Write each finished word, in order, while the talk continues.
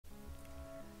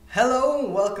Hello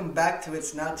and welcome back to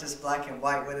It's Not Just Black and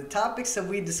White, where the topics that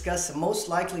we discuss are most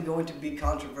likely going to be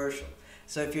controversial.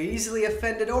 So if you're easily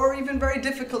offended or even very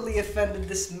difficultly offended,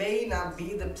 this may not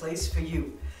be the place for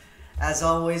you. As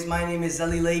always, my name is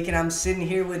Ellie Lake and I'm sitting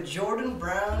here with Jordan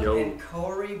Brown and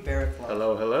Corey Barraclough.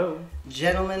 Hello, hello.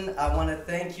 Gentlemen, I want to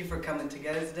thank you for coming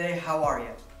together today. How are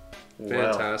you?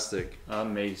 Fantastic. Well,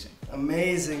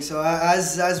 Amazing. So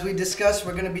as we discussed,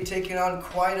 we're going to be taking on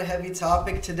quite a heavy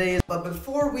topic today. But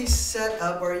before we set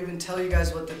up or even tell you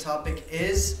guys what the topic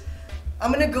is,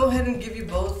 I'm going to go ahead and give you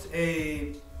both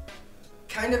a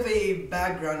kind of a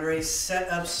background or a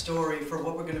set-up story for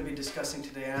what we're going to be discussing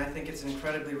today. And I think it's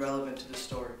incredibly relevant to the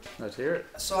story. Let's hear it.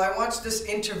 So I watched this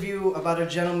interview about a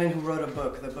gentleman who wrote a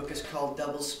book. The book is called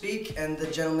Doublespeak, and the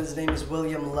gentleman's name is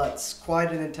William Lutz.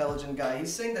 Quite an intelligent guy.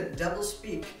 He's saying that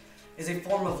doublespeak is a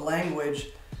form of language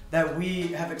that we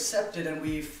have accepted and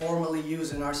we formally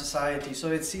use in our society.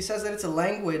 So he says that it's a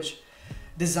language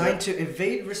designed to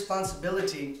evade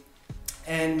responsibility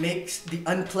and makes the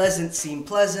unpleasant seem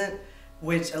pleasant,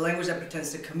 which a language that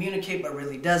pretends to communicate but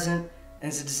really doesn't, and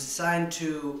it's designed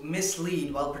to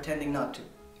mislead while pretending not to,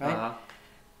 right?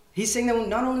 He's saying that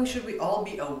not only should we all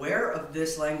be aware of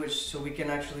this language so we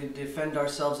can actually defend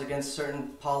ourselves against certain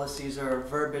policies or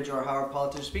verbiage or how our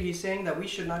politicians speak, he's saying that we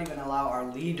should not even allow our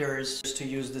leaders to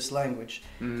use this language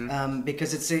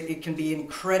because it can be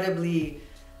incredibly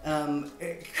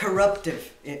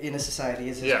corruptive in a society,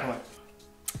 is his point.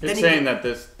 It's saying that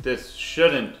this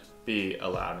shouldn't be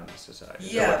allowed in the society.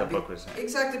 Is that what the book was saying?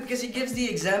 Exactly, because he gives the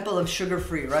example of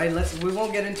sugar-free, right? We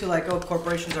won't get into like,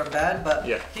 corporations are bad, but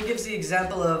he gives the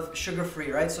example of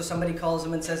sugar-free, right? So somebody calls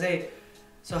him and says, hey,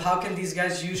 so how can these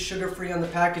guys use sugar-free on the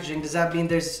packaging? Does that mean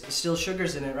there's still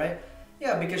sugars in it, right?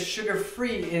 Yeah, because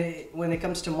sugar-free, when it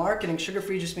comes to marketing,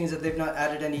 sugar-free just means that they've not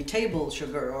added any table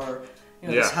sugar or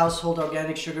this household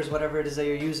organic sugars, whatever it is that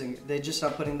you're using. They're just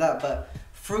not putting that, but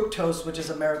fructose, which is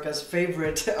America's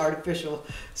favorite artificial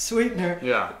sweetener,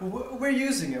 we're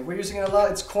using it. We're using it a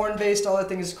lot. It's corn-based. All that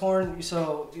thing is corn.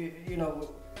 So,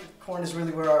 corn is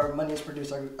really where our money is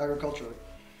produced agriculturally.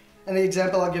 And the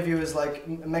example I'll give you is like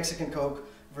Mexican Coke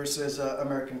versus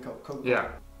American Coke.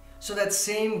 So that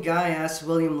same guy asked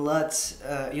William Lutz,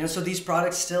 so these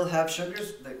products still have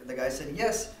sugars? The guy said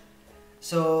yes.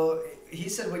 So he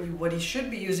said what he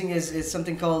should be using is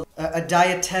something called a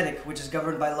dietetic, which is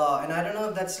governed by law. And I don't know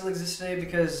if that still exists today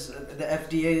because the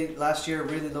FDA last year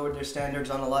really lowered their standards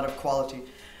on a lot of quality.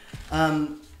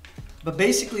 But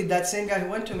basically that same guy who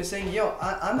went to him is saying,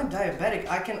 I'm a diabetic.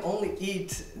 I can only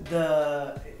eat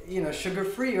the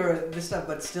sugar-free or this stuff,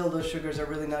 but still those sugars are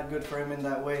really not good for him in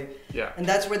that way. And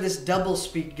that's where this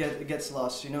doublespeak gets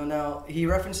lost. Now he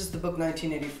references the book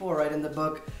 1984, right? In the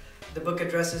book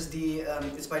addresses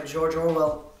it's by George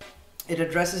Orwell. It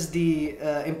addresses the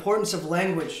importance of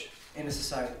language in a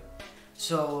society.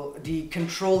 So the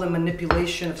control and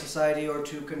manipulation of society, or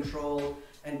to control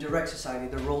and direct society,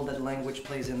 the role that language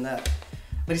plays in that.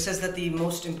 But he says that the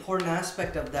most important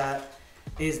aspect of that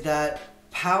is that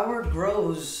power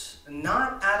grows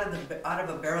not out of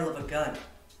a barrel of a gun,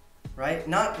 right?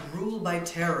 Not ruled by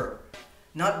terror.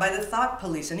 Not by the thought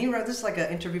police. And this is like an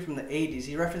interview from the 80s.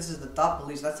 He references the thought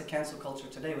police. That's the cancel culture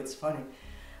today, what's funny.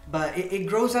 But it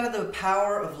grows out of the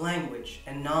power of language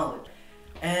and knowledge.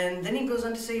 And then he goes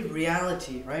on to say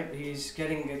reality, right? He's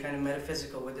getting kind of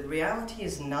metaphysical with it. Reality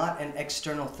is not an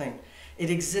external thing. It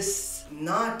exists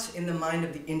not in the mind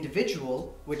of the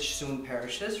individual, which soon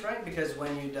perishes, right? Because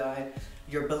when you die,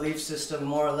 your belief system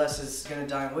more or less is going to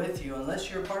die with you,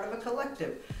 unless you're part of a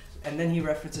collective. And then he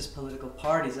references political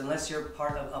parties, unless you're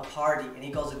part of a party, and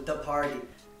he calls it the party.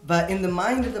 But in the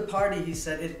mind of the party, he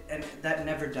said, and that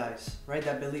never dies, right?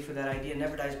 That belief or that idea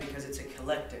never dies because it's a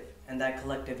collective, and that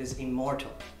collective is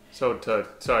immortal. So,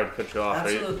 sorry to cut you off.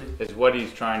 Absolutely. Is what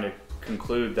he's trying to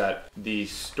conclude that the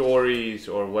stories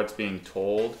or what's being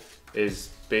told is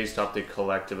based off the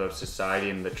collective of society,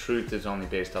 and the truth is only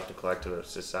based off the collective of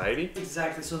society?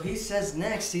 Exactly. So he says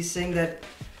next, he's saying that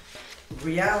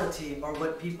reality, or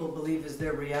what people believe is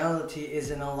their reality,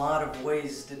 is in a lot of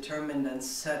ways determined and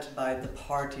set by the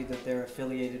party that they're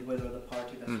affiliated with, or the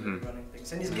party that's really running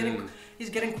things. And he's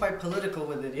getting quite political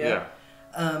with it,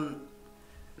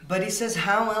 but he says,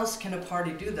 how else can a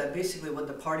party do that? Basically, what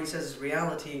the party says is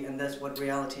reality, and that's what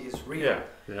reality is real.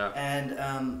 And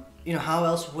how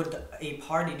else would a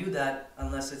party do that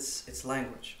unless it's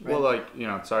language? Right?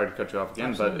 Well, sorry to cut you off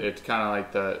again, but it's kind of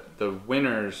like the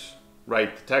winners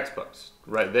write the textbooks,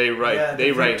 right? They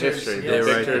write history. The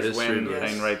victors win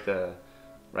and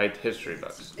write history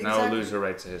books. Exactly. No loser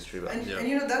writes a history book.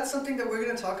 And that's something that we're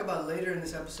going to talk about later in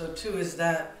this episode too, is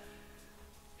that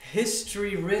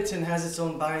history written has its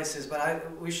own biases,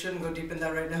 but we shouldn't go deep in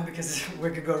that right now because we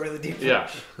could go really deep. Yeah.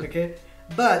 Okay.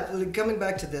 But coming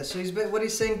back to this, so what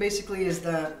he's saying basically is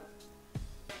that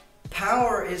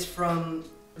power is from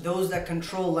those that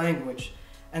control language,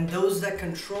 and those that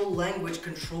control language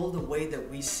control the way that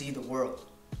we see the world.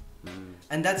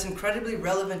 And that's incredibly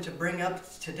relevant to bring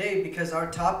up today because our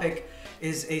topic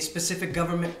is a specific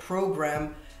government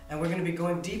program, and we're going to be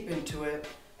going deep into it.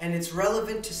 And it's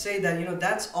relevant to say that, you know,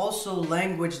 that's also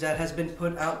language that has been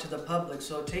put out to the public.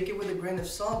 So take it with a grain of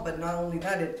salt, but not only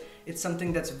that, it's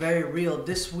something that's very real.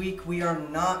 This week, we are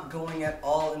not going at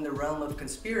all in the realm of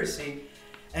conspiracy.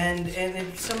 And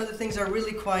some of the things are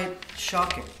really quite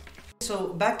shocking.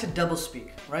 So back to doublespeak,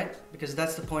 right? Because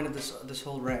that's the point of this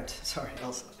whole rant. Sorry,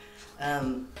 Elsa.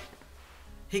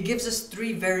 He gives us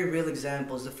 3 very real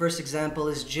examples. The first example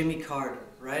is Jimmy Carter,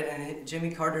 right? And Jimmy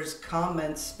Carter's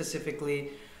comments specifically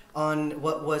on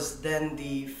what was then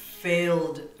the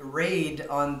failed raid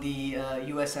on the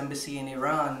U.S. Embassy in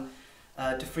Iran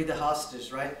to free the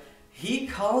hostages, right? He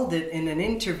called it in an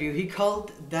interview, he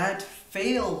called that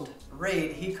failed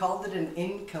raid, he called it an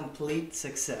incomplete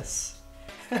success.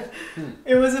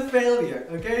 It was a failure,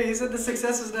 okay? He said the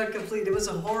success was not complete. It was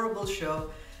a horrible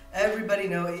show. Everybody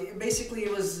know. Basically,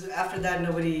 it was after that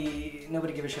nobody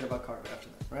gave a shit about Carter after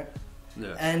that, right?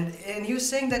 Yeah. And he was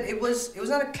saying that it was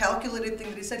not a calculated thing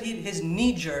that he said. His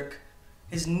knee jerk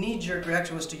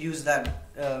reaction was to use that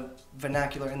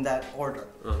vernacular in that order.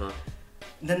 Uh-huh.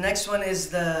 The next one is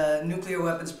the nuclear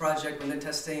weapons project when they're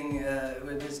testing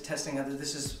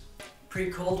this is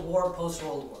pre-Cold War,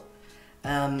 post-World War.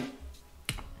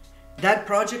 That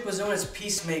project was known as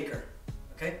Peacemaker.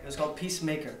 Okay, it was called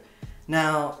Peacemaker.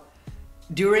 Now,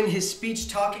 during his speech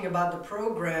talking about the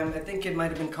program, I think it might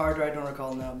have been Carter, I don't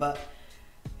recall now, but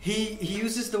he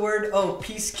uses the word,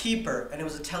 peacekeeper, and it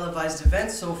was a televised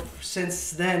event, so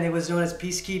since then it was known as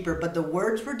Peacekeeper, but the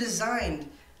words were designed,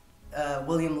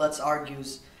 William Lutz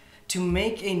argues, to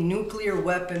make a nuclear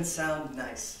weapon sound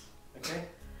nice, okay?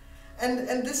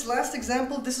 And this last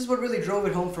example, this is what really drove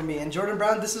it home for me, and Jordan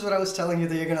Brown, this is what I was telling you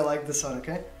that you're gonna like this one,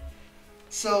 okay?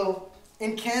 So,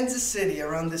 in Kansas City,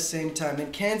 around this same time,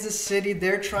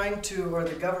 they're trying to, or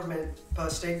the government,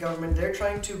 state government, they're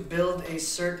trying to build a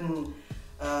certain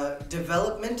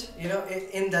development, you know,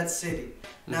 in that city.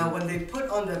 Mm-hmm. Now, when they put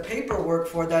on the paperwork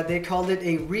for that, they called it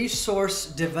a resource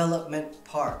development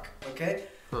park, okay?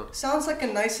 Huh. Sounds like a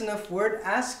nice enough word.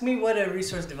 Ask me what a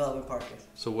resource development park is.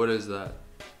 So what is that?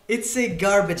 It's a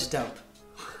garbage dump.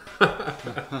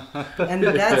 And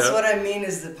that's what I mean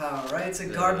is the power, right? It's a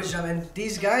garbage dump. And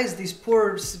these guys, these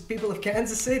poor people of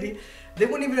Kansas City, they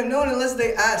wouldn't even have known unless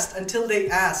they asked, until they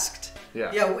asked.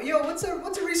 Yeah, what's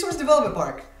a resource development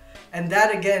park? And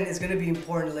that, again, is going to be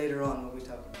important later on when we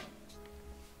talk about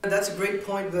it. That's a great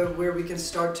point where we can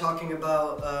start talking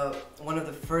about one of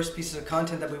the first pieces of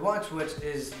content that we watched, which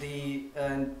is the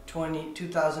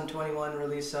 2021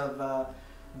 release of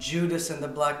Judas and the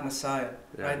Black Messiah.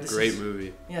 Yeah, right? Great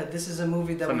movie. Yeah, this is a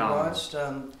movie that Phenomenal. we watched.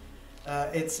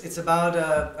 It's about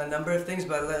a number of things,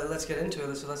 but let's get into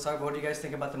it. So let's talk about what do you guys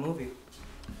think about the movie.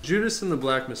 Judas and the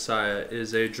Black Messiah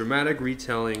is a dramatic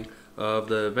retelling of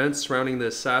the events surrounding the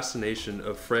assassination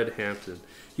of Fred Hampton.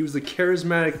 He was the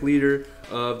charismatic leader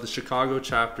of the Chicago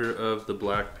chapter of the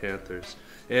Black Panthers.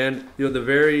 And, you know, the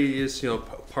various,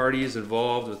 parties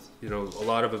involved with, a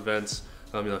lot of events,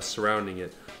 surrounding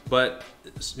it. But,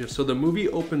 so the movie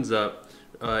opens up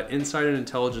inside an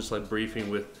intelligence-led briefing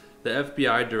with the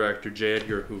FBI director, J.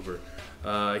 Edgar Hoover.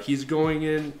 He's going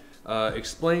in,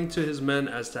 explaining to his men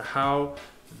as to how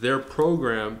their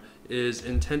program is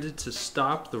intended to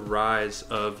stop the rise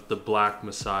of the Black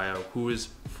Messiah, who is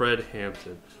Fred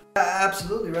Hampton.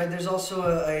 Absolutely, right? There's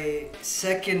also a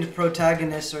second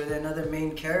protagonist, or another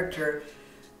main character,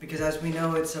 because as we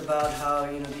know, it's about how,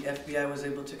 the FBI was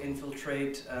able to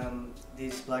infiltrate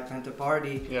this Black Panther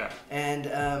Party. Yeah. And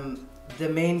the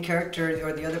main character,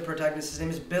 or the other protagonist, his name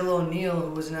is Bill O'Neill,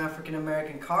 who was an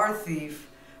African-American car thief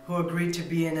who agreed to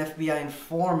be an FBI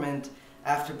informant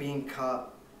after being caught.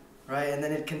 Right, and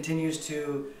then it continues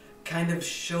to kind of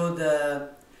show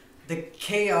the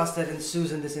chaos that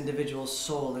ensues in this individual's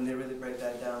soul, and they really break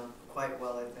that down quite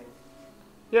well, I think.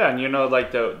 Yeah, and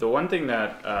like the one thing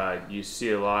that you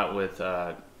see a lot with,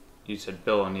 you said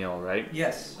Bill O'Neill, right?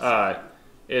 Yes.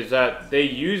 Is that they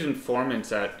use informants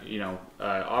that,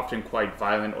 often quite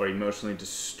violent or emotionally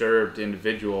disturbed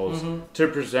individuals to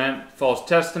present false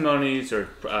testimonies or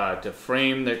to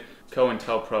frame the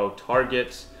COINTELPRO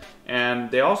targets. And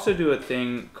they also do a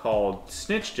thing called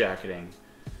snitch jacketing,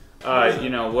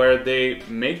 where they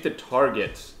make the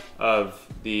targets of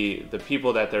the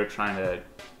people that they're trying to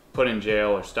put in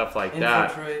jail or stuff like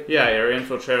Infiltrate. that. Yeah, or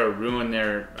infiltrate or ruin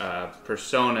their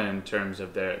persona in terms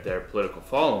of their political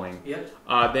following.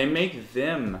 Yep. They make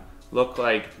them look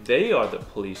like they are the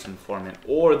police informant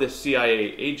or the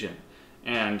CIA agent,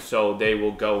 and so they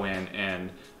will go in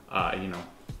and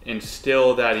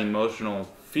instill that emotional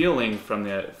feeling from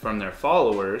their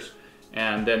followers,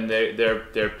 and then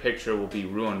their picture will be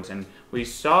ruined. And we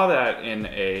saw that in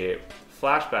a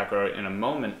flashback or in a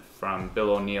moment from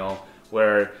Bill O'Neill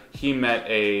where he met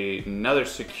another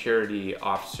security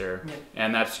officer,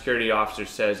 and that security officer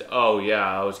says, "Oh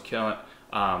yeah, I was killing.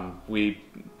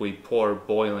 We poured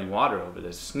boiling water over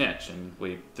this snitch, and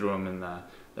we threw him in the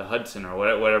Hudson or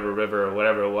whatever river or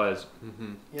whatever it was."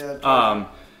 Mm-hmm. Yeah.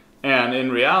 And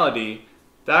in reality,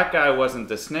 that guy wasn't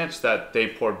the snitch that they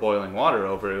poured boiling water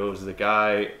over. It was the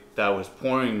guy that was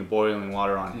pouring the boiling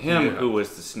water on him who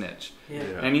was the snitch. Yeah.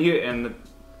 And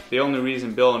the only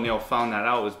reason Bill O'Neill found that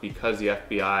out was because the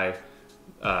FBI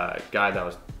guy that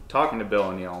was talking to Bill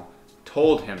O'Neill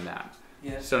told him that.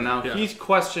 Yeah. So now he's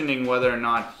questioning whether or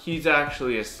not he's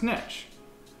actually a snitch.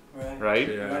 Right?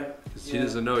 Yeah. Right. He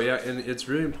doesn't know. Yeah, and it's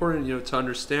really important, to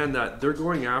understand that they're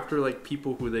going after like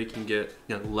people who they can get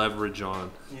leverage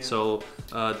on. Yeah. So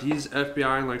these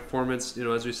FBI and like informants,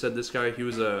 as we said, this guy, he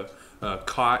was a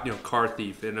car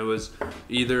thief, and it was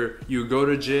either you go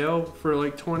to jail for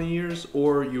like 20 years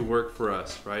or you work for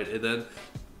us, right? And then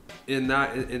in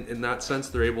that sense,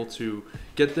 they're able to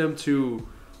get them to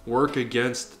work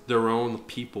against their own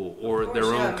people or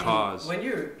their own cause. When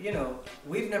you're,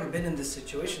 we've never been in this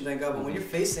situation, thank God, but when you're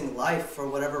facing life for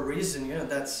whatever reason,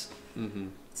 that's,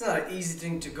 it's not an easy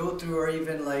thing to go through or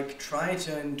even like try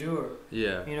to endure.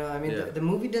 Yeah. The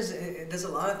movie does a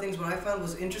lot of things. What I found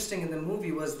was interesting in the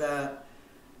movie was that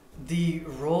the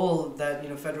role that,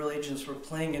 federal agents were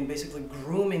playing in basically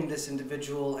grooming this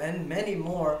individual and many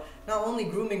more, not only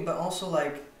grooming, but also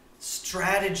like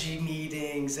strategy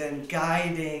meetings and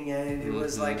guiding, and it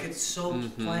was like it's so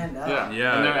planned out.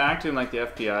 Yeah, and they're acting like the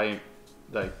FBI,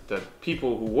 like the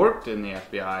people who worked in the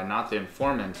FBI, not the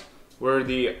informants, were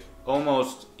the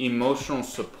almost emotional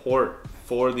support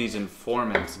for these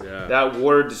informants that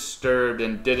were disturbed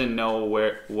and didn't know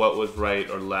what was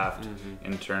right or left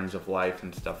in terms of life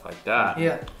and stuff like that.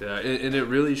 Yeah, and it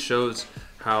really shows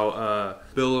how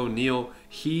Bill O'Neill,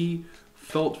 he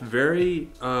felt very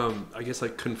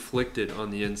conflicted on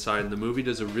the inside, and the movie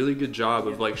does a really good job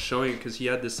of like showing it, because he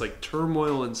had this like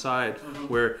turmoil inside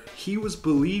where he was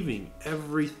believing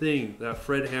everything that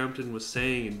Fred Hampton was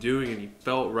saying and doing, and he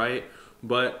felt right,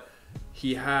 but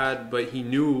he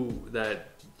knew that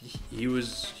it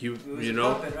was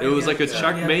like a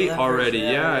checkmate already.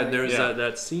 And there's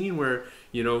that scene where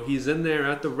he's in there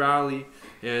at the rally,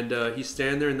 and he's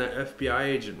standing there, and the FBI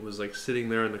agent was like sitting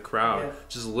there in the crowd,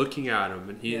 just looking at him,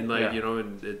 and he like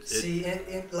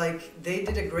they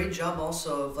did a great job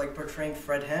also of like portraying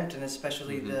Fred Hampton,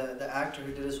 especially the actor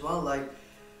who did as well. Like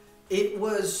he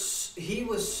was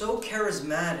so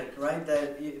charismatic, right?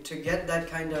 That to get that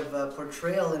kind of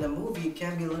portrayal in a movie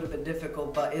can be a little bit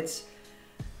difficult, but it's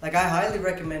like I highly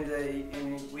recommend that.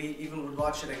 We even would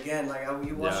watch it again. Like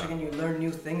you watch it again, you learn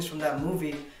new things from that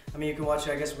movie. I mean, you can watch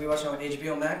it. I guess we watch it on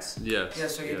HBO Max. Yes. Yeah,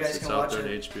 so you guys can watch it.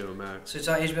 It's on HBO Max. So it's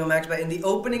on HBO Max. But in the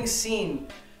opening scene,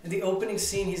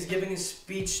 he's giving a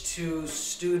speech to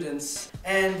students,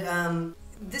 and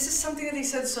this is something that he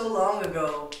said so long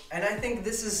ago, and I think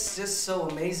this is just so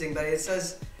amazing. But it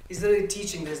says he's literally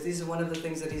teaching this. These are one of the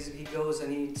things that he goes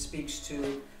and he speaks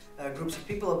to groups of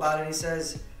people about it. And he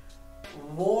says,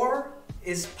 "War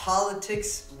is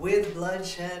politics with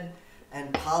bloodshed,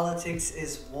 and politics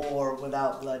is war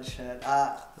without bloodshed."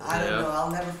 I don't know.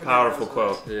 I'll never forget. Powerful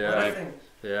quote.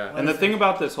 Yeah. And the thing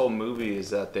about this whole movie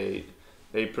is that they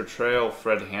portray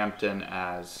Fred Hampton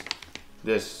as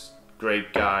this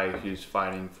great guy who's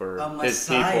fighting for his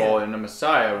people and a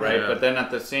messiah, right? But then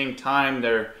at the same time,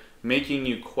 they're making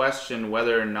you question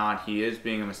whether or not he is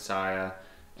being a messiah,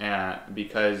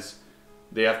 because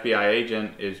the FBI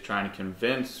agent is trying to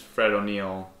convince Bill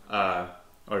O'Neill,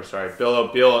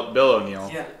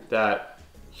 that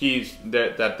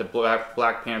that the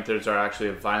Black Panthers are actually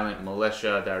a violent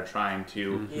militia that are trying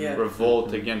to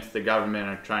revolt against the government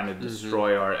and trying to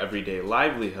destroy our everyday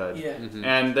livelihood.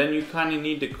 And then you kind of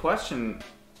need to question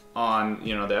on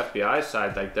the FBI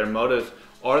side, like their motives,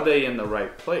 are they in the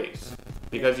right place?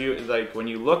 Because when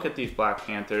you look at these Black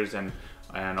Panthers and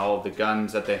all of the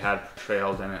guns that they had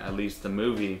portrayed in at least the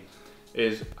movie,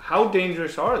 is how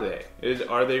dangerous are they?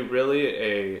 Are they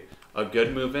really a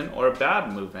good movement or a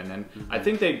bad movement? And I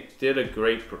think they did a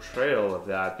great portrayal of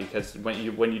that, because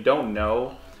when you don't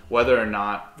know whether or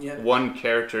not one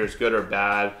character is good or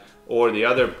bad, or the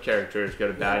other character is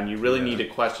good or bad, and you really need to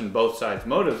question both sides'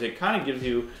 motives. It kind of gives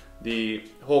you the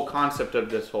whole concept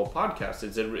of this whole podcast.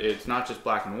 It's not just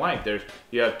black and white.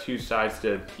 You have two sides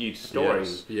to each story.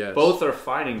 Yes. Both are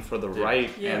fighting for the right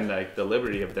and like the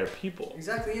liberty of their people.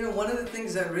 Exactly. You know, one of the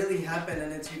things that really happened,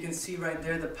 and you can see right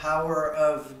there the power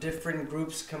of different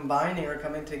groups combining or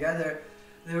coming together.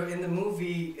 They were in the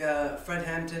movie, Fred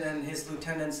Hampton and his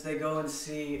lieutenants, they go and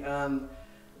see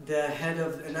the head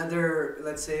of another,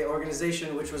 let's say,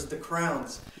 organization, which was the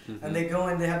Crowns. Mm-hmm. And they go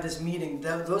and they have this meeting.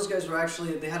 Those guys were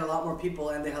actually, they had a lot more people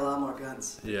and they had a lot more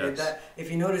guns. Yes. Okay? If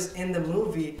you notice in the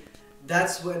movie,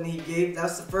 that's when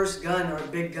that's the first gun or a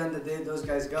big gun that those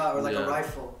guys got, or like a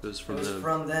rifle. It was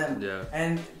from them. Yeah.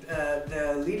 And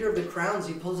the leader of the Crowns,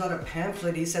 he pulls out a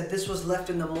pamphlet. He said, "This was left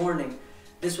in the morning.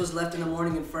 This was left in the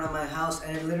morning in front of my house,"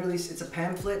 and it's a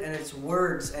pamphlet and it's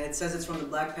words, and it says it's from the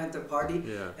Black Panther Party.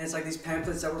 Yeah. And it's like these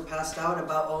pamphlets that were passed out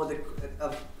about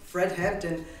of Fred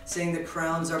Hampton saying the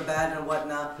Crowns are bad and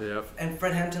whatnot. Yep. And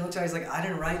Fred Hampton looked at it, he's like, "I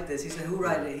didn't write this." He said, "Who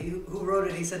wrote it?" Who wrote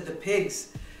it? He said, "The pigs."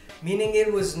 Meaning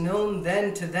it was known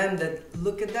then to them that,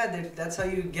 look at that, that's how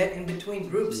you get in between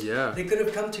groups. Yeah. They could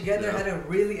have come together, had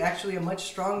actually a much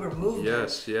stronger movement.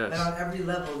 Yes. And on every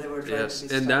level they were trying to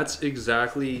be and that's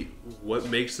exactly what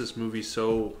makes this movie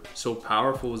so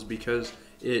powerful, is because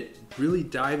it really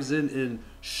dives in and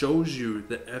shows you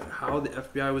how the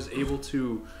FBI was able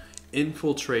to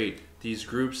infiltrate these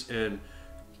groups and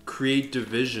create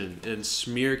division and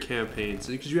smear campaigns.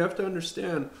 Because you have to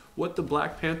understand what the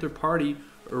Black Panther Party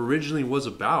originally was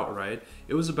about, right?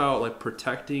 It was about like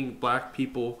protecting black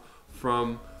people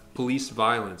from police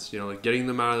violence, like getting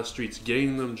them out of the streets,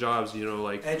 getting them jobs,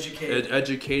 like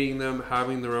educating them,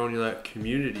 having their own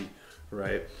community,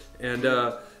 right? And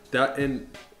the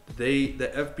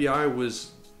FBI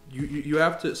was you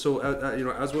have to, so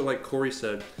as what like Corey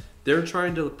said, they're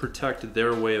trying to protect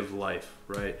their way of life,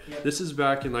 right? Yep. This is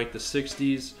back in like the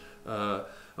 60s.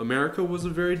 America was a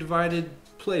very divided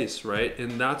place, right?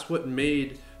 And that's what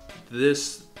made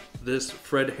this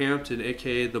Fred Hampton,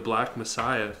 aka the Black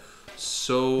Messiah,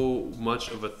 so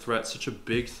much of a threat, such a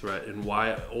big threat, and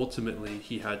why ultimately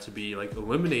he had to be like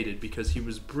eliminated, because he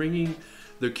was bringing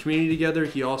the community together.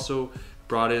 He also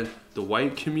brought in the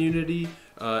white community.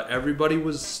 Everybody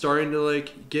was starting to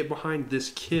like get behind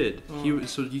this kid.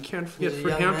 So you can't forget,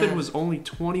 Fred Hampton was only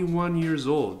 21 years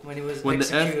old when the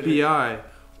FBI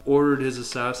ordered his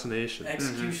assassination.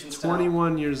 Execution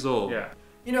 21 years old. Yeah.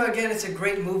 Again, it's a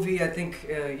great movie. I think,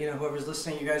 whoever's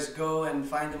listening, you guys go and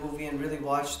find the movie and really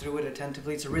watch through it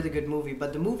attentively. It's a really good movie.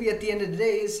 But the movie, at the end of the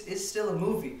day, is still a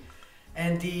movie.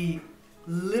 And the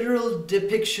literal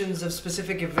depictions of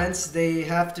specific events, they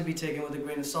have to be taken with a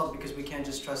grain of salt, because we can't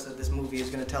just trust that this movie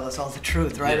is going to tell us all the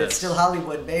truth, right? Yes. It's still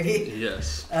Hollywood, baby.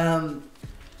 Yes.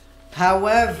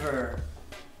 However,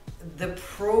 the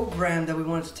program that we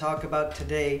wanted to talk about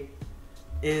today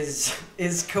is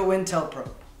COINTELPRO,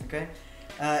 okay?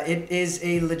 It is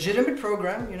a legitimate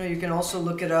program. You can also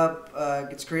look it up.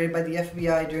 It's created by the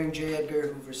FBI during J.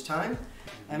 Edgar Hoover's time.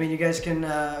 I mean, you guys can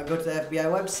go to the FBI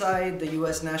website, the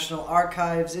U.S. National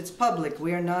Archives. It's public.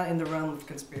 We are not in the realm of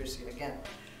conspiracy, again.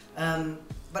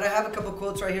 But I have a couple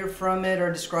quotes right here from it,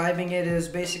 or describing it. It is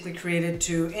basically created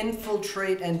to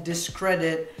infiltrate and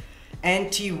discredit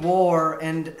anti-war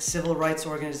and civil rights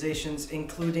organizations,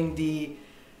 including the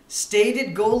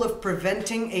stated goal of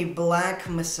preventing a Black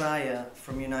Messiah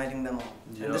from uniting them all.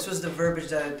 Yep. And this was the verbiage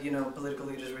that, political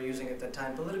leaders were using at that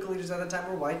time. Political leaders at that time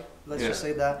were white. Let's just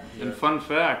say that. And fun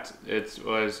fact, it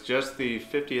was just the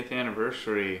 50th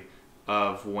anniversary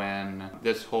of when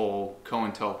this whole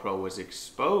COINTELPRO was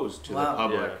exposed to the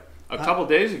public. Yeah. A couple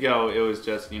days ago, it was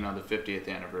just, the 50th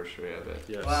anniversary of it.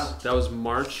 Yes. Wow. That was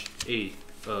March 8th.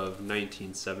 Of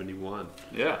 1971.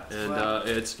 Yeah. And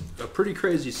it's a pretty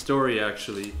crazy story,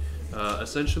 actually.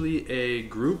 Essentially a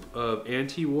group of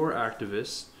anti-war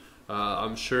activists.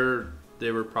 I'm sure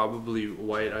they were probably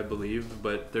white, I believe,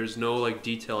 but there's no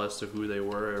detail as to who they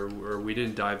were, or we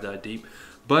didn't dive that deep.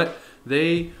 But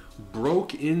they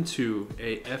broke into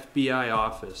a FBI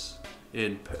office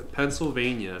in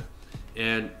Pennsylvania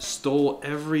and stole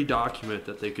every document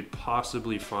that they could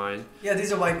possibly find. Yeah,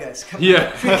 these are white guys. Come on.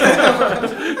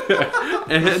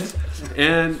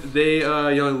 and they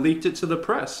leaked it to the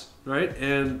press, right?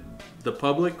 And the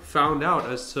public found out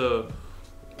as to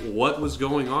what was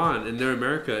going on in their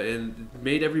America, and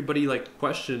made everybody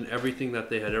question everything that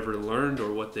they had ever learned,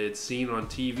 or what they had seen on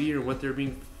TV, or what they're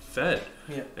being fed.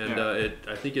 Yeah. And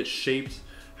I think it shaped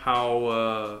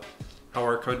how how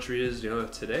our country is,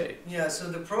 today. Yeah, so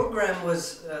the program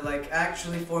was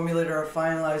actually formulated or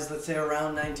finalized, let's say,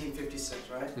 around 1956,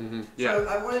 right? Mm-hmm. Yeah. So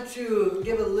I wanted to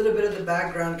give a little bit of the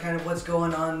background, kind of what's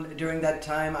going on during that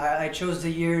time. I chose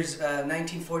the years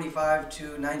 1945 to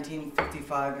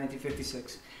 1955,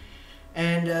 1956.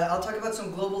 And I'll talk about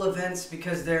some global events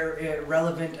because they're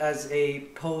relevant as a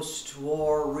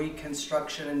post-war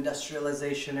reconstruction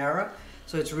industrialization era.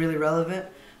 So it's really relevant.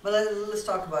 But let's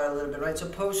talk about it a little bit, right? So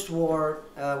post-war,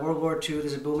 World War II,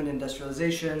 there's a boom in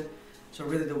industrialization. So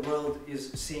really the world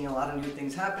is seeing a lot of new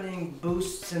things happening,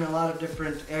 boosts in a lot of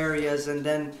different areas, and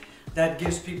then that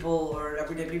gives people, or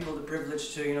everyday people, the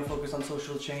privilege to, focus on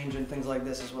social change and things like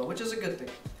this as well, which is a good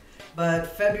thing.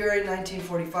 But February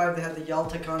 1945, they had the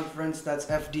Yalta Conference. That's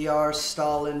FDR,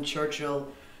 Stalin, Churchill,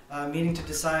 meeting to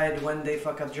decide when they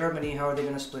fuck up Germany, how are they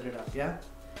going to split it up, yeah?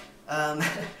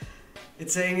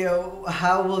 It's saying,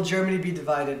 how will Germany be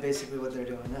divided, basically what they're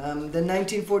doing. Then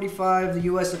 1945, the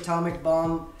US atomic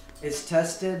bomb is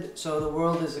tested, so the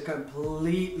world is a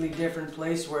completely different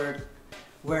place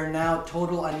where now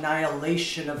total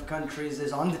annihilation of countries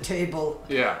is on the table,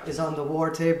 is on the war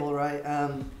table, right?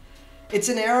 It's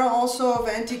an era also of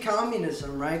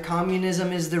anti-communism, right?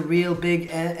 Communism is the real big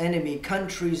enemy.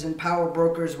 Countries and power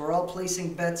brokers were all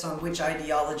placing bets on which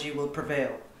ideology will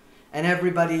prevail. And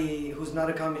everybody who's not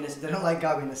a communist, they don't like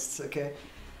communists, okay?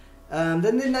 Then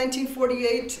in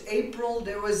 1948, April,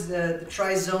 there was the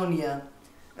Trizonia,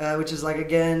 which is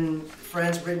again,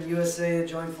 France, Britain, USA,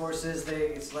 joined forces.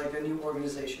 It's like a new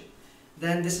organization.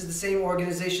 Then this is the same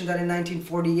organization that in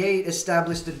 1948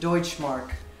 established the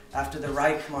Deutschmark after the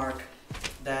Reichsmark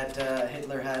that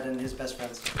Hitler had and his best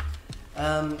friends.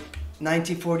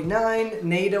 1949,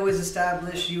 NATO is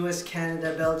established, US,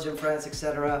 Canada, Belgium, France,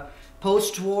 etc.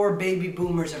 Post-war, baby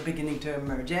boomers are beginning to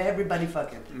emerge. Yeah, everybody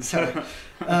fucking. Sorry.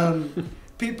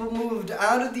 People moved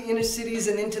out of the inner cities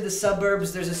and into the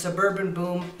suburbs. There's a suburban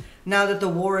boom. Now that the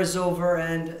war is over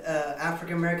and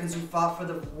African Americans who fought for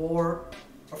the war,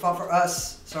 or fought for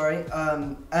us, sorry,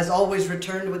 as always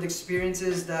returned with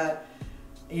experiences that,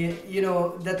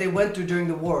 that they went through during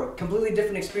the war. Completely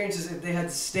different experiences if they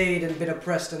had stayed and been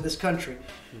oppressed in this country.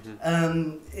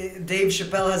 Mm-hmm. Dave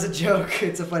Chappelle has a joke.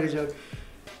 It's a funny joke.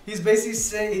 He's basically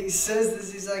he says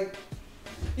this. He's like,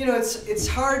 it's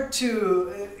hard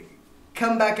to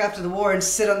come back after the war and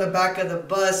sit on the back of the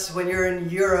bus when you're in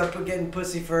Europe getting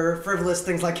pussy for frivolous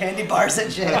things like candy bars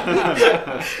and shit.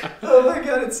 Oh my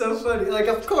god, it's so funny.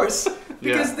 Of course,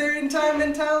 because their entire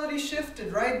mentality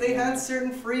shifted, right? They had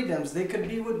certain freedoms. They could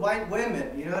be with white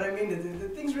women. You know what I mean? The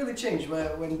things really change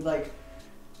when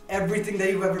everything that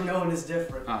you've ever known is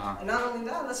different. Uh-huh. And not only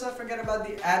that, let's not forget about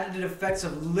the added effects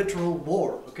of literal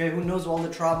war, okay? Who knows all the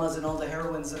traumas and all the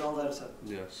heroines and all that stuff.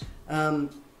 Yes.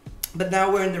 But now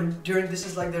we're in this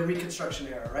is like the Reconstruction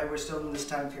era, right? We're still in this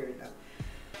time period now.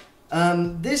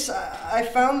 I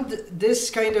found this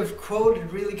kind of quote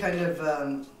really kind of,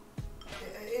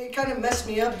 it kind of messed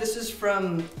me up. This is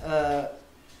from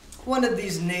one of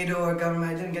these NATO or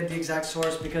government. I didn't get the exact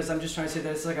source because I'm just trying to say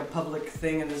that it's like a public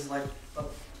thing and it's like a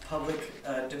public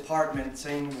department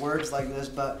saying words like this,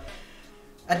 but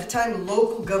at the time,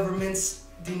 local governments,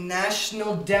 the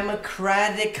National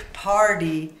Democratic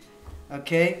Party,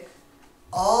 okay,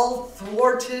 all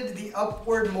thwarted the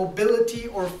upward mobility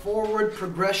or forward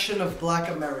progression of black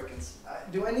Americans.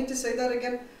 Do I need to say that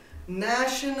again?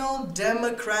 National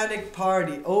Democratic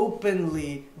Party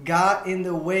openly got in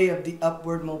the way of the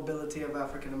upward mobility of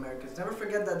African Americans. Never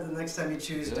forget that the next time you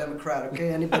choose Democrat, okay?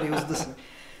 Anybody who's listening.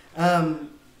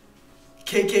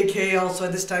 KKK also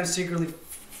at this time secretly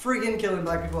friggin' killing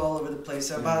black people all over the place.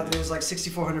 About, it was like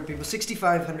 6,400 people,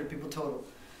 6,500 people total.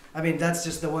 I mean, that's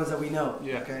just the ones that we know.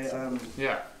 Yeah. Okay.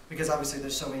 Because obviously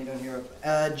there's so many you don't hear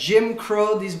of. Jim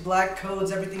Crow, these black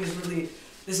codes, everything is really,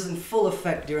 this is in full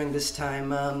effect during this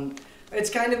time. It's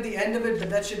kind of the end of it, but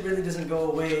that shit really doesn't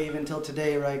go away even till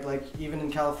today, right? Like even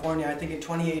in California, I think in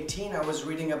 2018 I was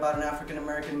reading about an African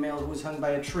American male who was hung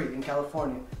by a tree in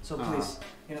California. So please,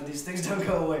 these things don't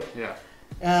go away. Yeah.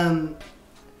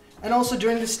 And also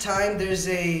during this time, there's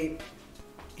a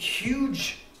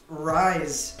huge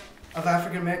rise of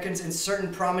African Americans in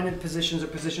certain prominent positions or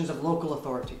positions of local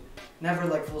authority. Never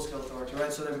like full-scale authority,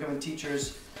 right? So they're becoming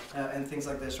teachers and things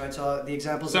like this, right? So the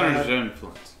examples centers of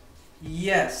influence.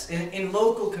 Yes, in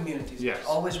local communities. Yes.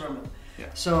 Always remember. Yeah.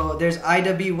 So there's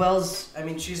Ida B. Wells. I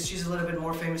mean, she's a little bit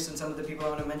more famous than some of the people I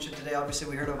want to mention today. Obviously,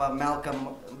 we heard about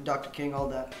Malcolm, Dr. King, all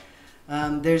that.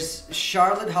 There's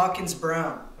Charlotte Hawkins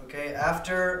Brown. Okay,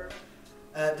 after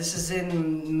this is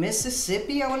in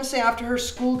Mississippi, I want to say. After her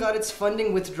school got its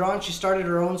funding withdrawn, she started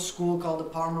her own school called the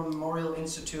Palmer Memorial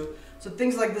Institute So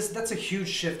things like this, that's a huge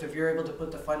shift if you're able to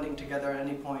put the funding together at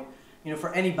any point,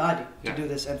 for anybody to do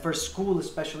this, and for school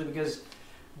especially, because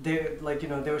they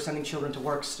were sending children to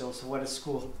work still, so what is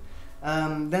school?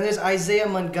 Then there's Isaiah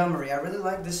Montgomery. I really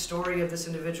like this story of this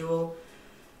individual.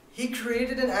 He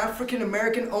created an African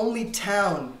American only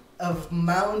town of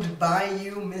Mound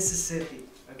Bayou, Mississippi.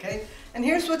 Okay? And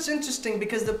here's what's interesting,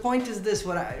 because the point is this.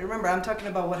 Remember, I'm talking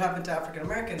about what happened to African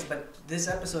Americans, but this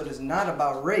episode is not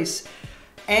about race.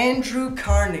 Andrew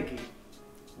Carnegie,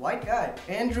 white guy,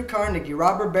 Andrew Carnegie,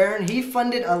 robber baron, he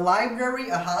funded a library,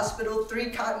 a hospital, 3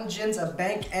 cotton gins, a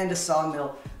bank, and a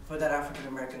sawmill for that African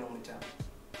American only town.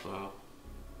 Wow.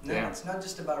 No, it's not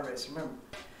just about race, remember.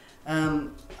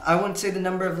 I wouldn't say the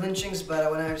number of lynchings, but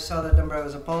when I saw that number, I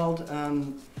was appalled.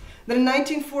 Then in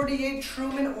 1948,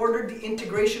 Truman ordered the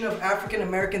integration of African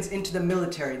Americans into the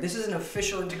military. This is an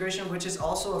official integration, which is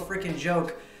also a freaking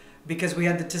joke, because we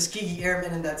had the Tuskegee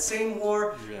Airmen in that same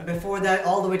war. Yeah. Before that,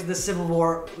 all the way to the Civil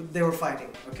War, they were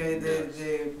fighting. Okay,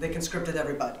 they conscripted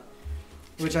everybody,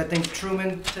 which I think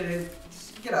Truman,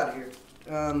 get out of here.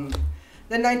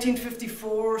 Then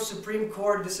 1954, Supreme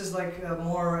Court. This is like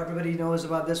more, everybody knows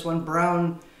about this one.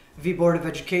 Brown v. Board of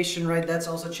Education, right? That's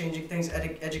also changing things.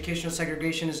 Educational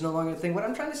segregation is no longer a thing. What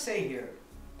I'm trying to say here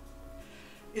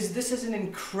is this is an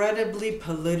incredibly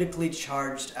politically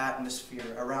charged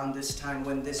atmosphere around this time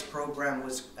when this program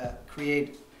was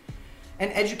created.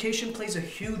 And education plays a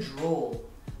huge role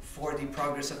for the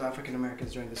progress of African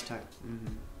Americans during this time.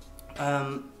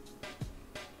 Mm-hmm.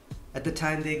 At the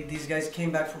time, these guys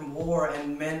came back from war,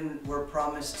 and men were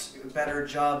promised better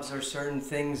jobs or certain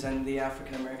things, and the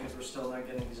African Americans were still not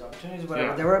getting these opportunities. Whatever.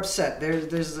 Yeah. They were upset.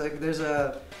 There's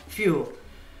a few.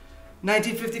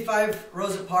 1955,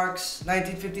 Rosa Parks.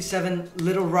 1957,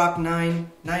 Little Rock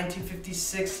 9.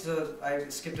 1956, I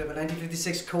skipped it, but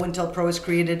 1956, COINTELPRO is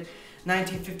created.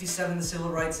 1957, the Civil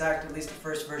Rights Act, at least the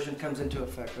first version, comes into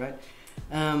effect, right?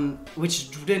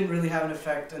 Which didn't really have an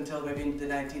effect until maybe the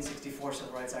 1964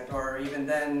 Civil Rights Act, or even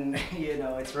then,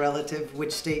 it's relative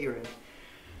which state you're in.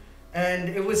 And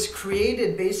it was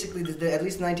created basically, at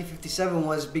least 1957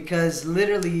 was because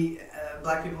literally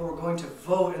black people were going to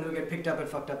vote and they would get picked up and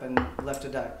fucked up and left to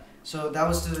die. So that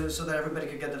was so that everybody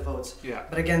could get the votes. Yeah.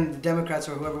 But again, the Democrats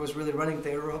or whoever was really running,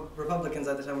 they were Republicans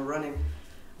at the time were running,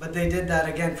 but they did that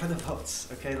again for the votes.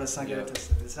 Okay, let's not get it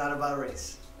twisted. It's not about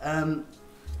race.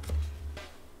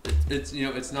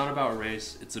 It's not about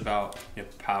race. It's about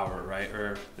power, right?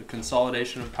 Or the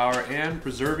consolidation of power and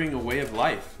preserving a way of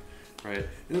life, right?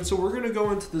 And so we're gonna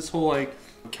go into this whole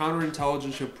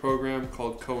counterintelligence program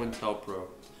called COINTELPRO.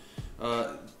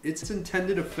 Its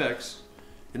intended effects,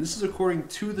 and this is according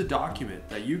to the document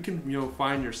that you can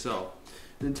find yourself.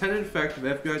 The intended effect of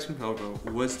FBI's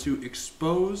COINTELPRO was to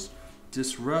expose,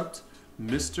 disrupt,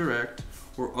 misdirect,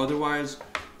 or otherwise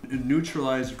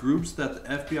neutralize groups that the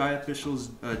FBI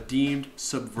officials deemed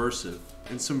subversive.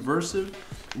 And subversive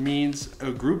means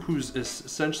a group who's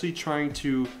essentially trying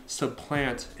to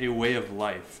supplant a way of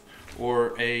life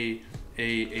or a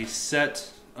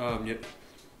set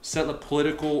a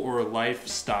political or a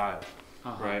lifestyle,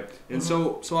 right? And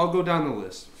so I'll go down the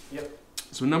list. Yep.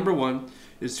 So number 1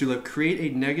 is to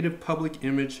create a negative public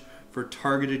image for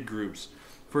targeted groups.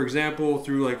 For example,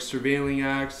 through surveilling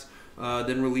acts,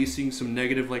 then releasing some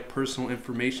negative personal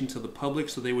information to the public.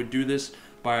 So they would do this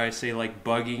by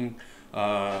bugging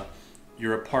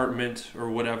your apartment or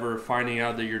whatever, finding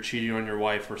out that you're cheating on your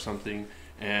wife or something,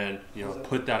 and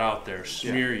put that out there,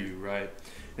 smear you, right?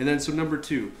 And then so number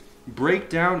 2, break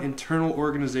down internal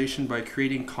organization by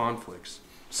creating conflicts.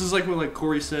 This is what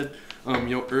Corey said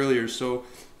earlier. So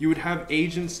you would have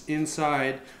agents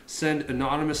inside send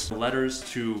anonymous letters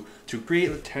to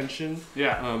create tension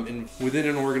within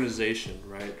an organization,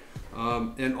 right?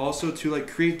 And also to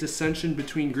create dissension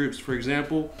between groups. For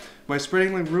example, by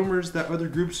spreading rumors that other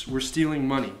groups were stealing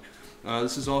money.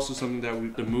 This is also something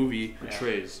that the movie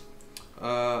portrays.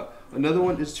 Another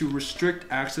one is to restrict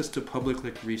access to public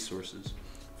resources.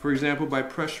 For example, by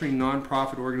pressuring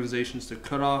nonprofit organizations to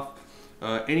cut off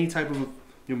any type of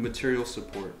material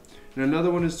support. And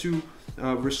another one is to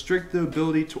restrict the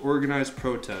ability to organize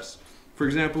protests. For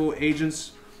example,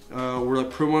 agents were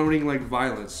promoting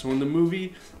violence. So in the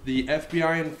movie, the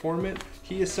FBI informant,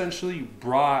 he essentially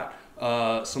brought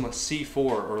some C4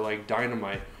 or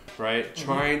dynamite, right? Mm-hmm.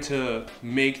 Trying to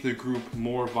make the group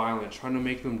more violent, trying to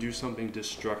make them do something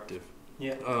destructive.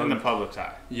 Yeah. In the public's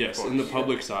eye. Yes, in the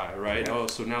public's eye, right? Yeah. Oh,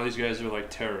 so now these guys are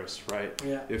terrorists, right?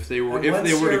 Yeah. If they were to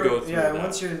go through that.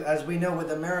 Once you're, as we know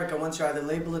with America, once you're either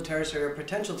labeled a terrorist or you're a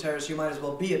potential terrorist, you might as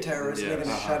well be a terrorist. Yes. They're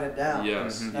going to shut it down.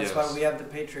 Yes. That's why we have the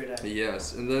Patriot Act.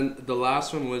 Yes, and then the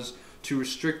last one was to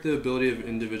restrict the ability of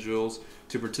individuals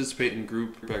to participate in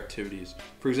group activities.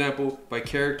 For example, by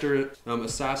character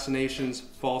assassinations,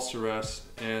 false arrests,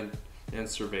 and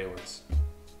surveillance.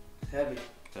 Heavy.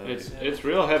 It's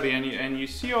real heavy, and you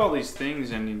see all these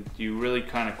things, and you really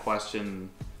kind of question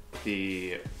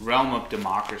the realm of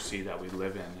democracy that we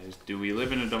live in. Do we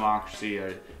live in a democracy,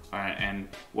 and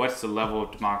what's the level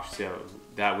of democracy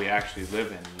that we actually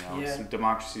live in? You know,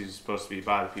 democracy is supposed to be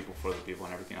by the people, for the people,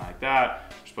 and everything like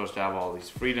that. We're supposed to have all these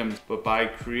freedoms, but by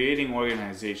creating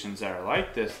organizations that are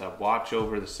like this, that watch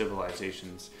over the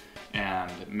civilizations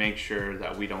and make sure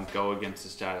that we don't go against the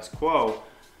status quo,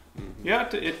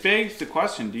 it begs the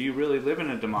question: do you really live in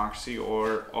a democracy,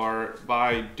 or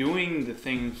by doing the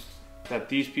things that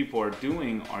these people are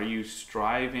doing, are you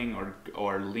striving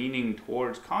or leaning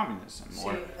towards communism,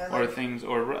 or things,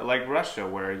 or like Russia,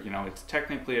 where it's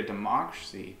technically a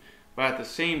democracy, but at the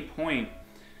same point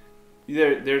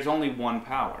there's only one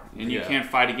power, and you can't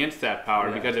fight against that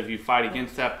power, because if you fight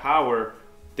against that power,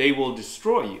 they will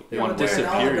destroy you. They're an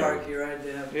oligarchy, right?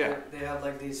 They have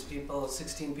like these people,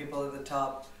 16 people at the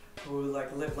top, who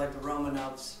like live like the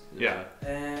Romanovs. Yeah.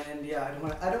 And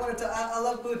I don't want to. I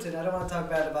love Putin. I don't want to talk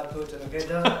bad about Putin.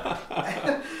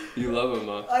 Okay, You love him,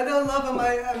 huh? I don't love him.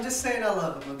 I'm just saying I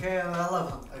love him. Okay, I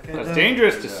love him. Okay. That's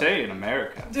dangerous to say in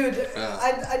America. Dude,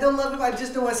 I don't love him. I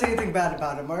just don't want to say anything bad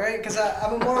about him. All right, because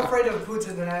I'm more afraid of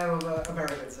Putin than I am of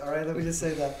Americans. All right, let me just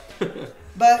say that.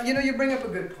 But you bring up a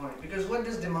good point, because what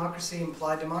does democracy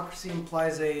imply? Democracy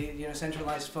implies a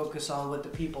centralized focus on what the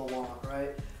people want,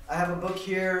 right? I have a book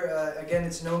here, again,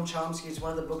 it's Noam Chomsky, it's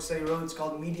one of the books that he wrote, it's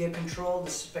called Media Control, The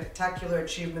Spectacular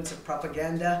Achievements of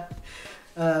Propaganda.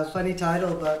 Funny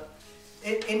title, but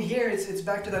in here it's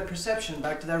back to that perception,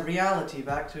 back to that reality,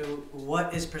 back to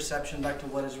what is perception, back to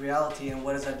what is reality, and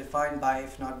what is that defined by,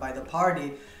 if not by the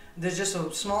party. There's just a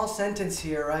small sentence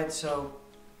here, right? So,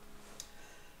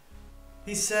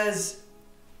 he says,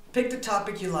 pick the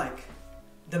topic you like.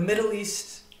 The Middle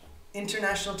East,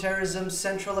 international terrorism,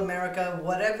 Central America,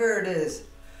 whatever it is,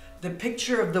 the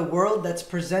picture of the world that's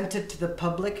presented to the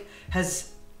public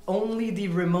has only the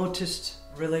remotest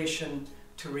relation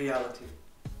to reality.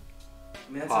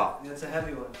 I mean, that's a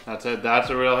heavy one. That's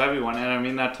a real heavy one, and I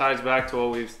mean that ties back to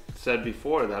what we've said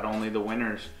before, that only the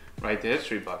winners write the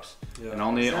history books, and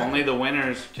only the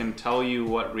winners can tell you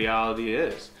what reality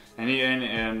is. And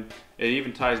it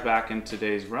even ties back in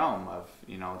today's realm of,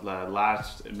 the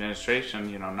last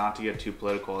administration, not to get too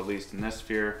political, at least in this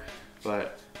sphere,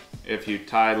 but if you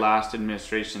tie last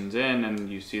administrations in and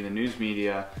you see the news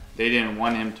media, they didn't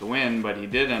want him to win, but he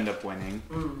did end up winning.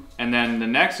 And then the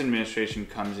next administration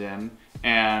comes in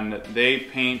and they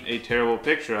paint a terrible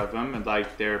picture of him,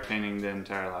 like they're painting the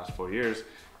entire last 4 years,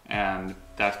 and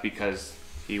that's because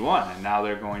he won. And now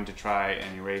they're going to try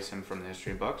and erase him from the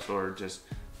history books, or just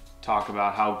talk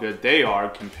about how good they are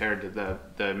compared to the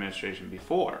administration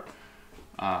before.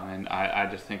 And I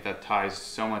just think that ties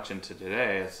so much into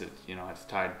today, as it's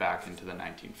tied back into the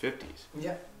 1950s.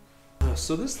 Yeah.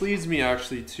 So this leads me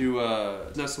actually to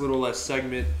this little less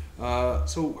segment.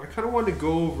 So I kind of wanted to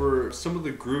go over some of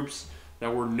the groups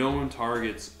that were known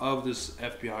targets of this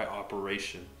FBI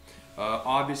operation.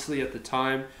 Obviously at the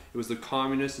time it was the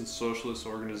communist and socialist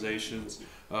organizations,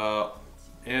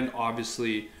 and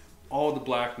obviously all the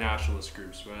black nationalist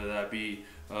groups, whether that be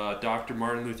Dr.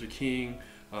 Martin Luther King,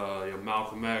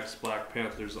 Malcolm X, Black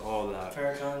Panthers, all that.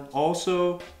 Farrakhan.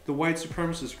 Also, the white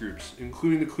supremacist groups,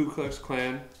 including the Ku Klux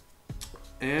Klan,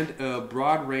 and a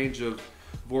broad range of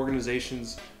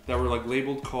organizations that were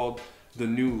labeled called the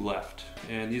New Left.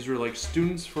 And these were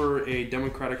students for a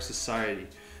democratic society.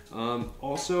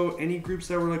 Also, any groups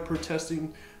that were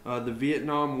protesting the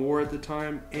Vietnam War at the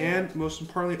time, and most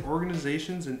importantly,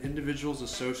 organizations and individuals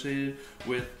associated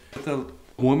with the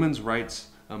women's rights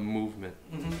movement.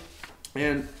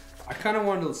 And I kind of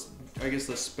wanted to,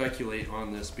 let's speculate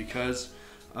on this, because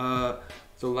so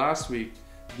last week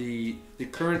the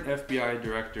current FBI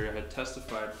director had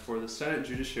testified before the Senate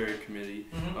Judiciary Committee,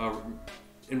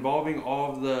 involving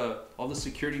all the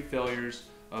security failures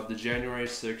of the January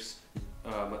 6th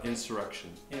insurrection.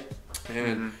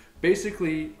 And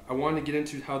basically, I wanted to get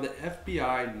into how the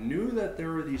FBI knew that there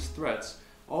were these threats,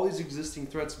 all these existing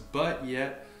threats, but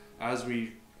yet, as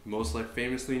we most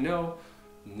famously know,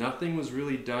 nothing was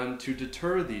really done to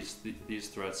deter these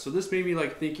threats. So this made me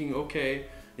thinking, okay,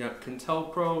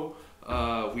 CONTELPRO,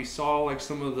 we saw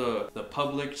some of the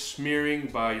public smearing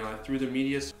by through the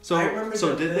media.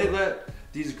 So did they let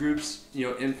these groups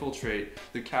infiltrate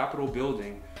the Capitol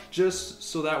building just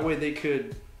so that way they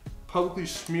could publicly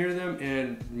smear them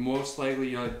and most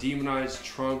likely demonize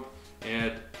Trump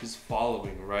and his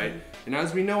following, right? And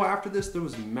as we know, after this, there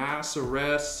was mass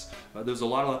arrests. There was a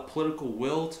lot of political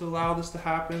will to allow this to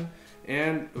happen.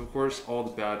 And, of course, all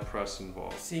the bad press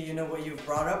involved. See, you know, what you've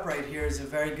brought up right here is a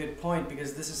very good point,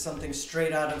 because this is something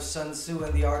straight out of Sun Tzu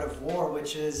and the Art of War,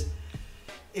 which is,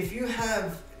 if you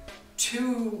have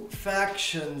two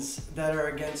factions that are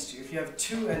against you, if you have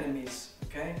two enemies,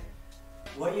 okay,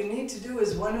 what you need to do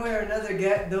is, one way or another,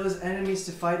 get those enemies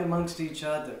to fight amongst each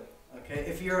other. Okay,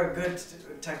 if you're a good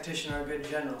tactician or a good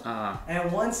general.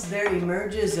 And once there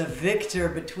emerges a victor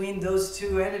between those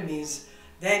two enemies,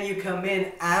 then you come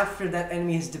in after that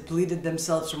enemy has depleted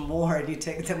themselves from war, and you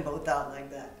take them both out like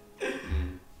that.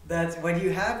 That's when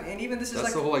you have, and even this is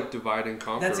that's the whole like divide and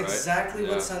conquer. That's exactly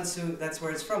what Sun Tzu. That's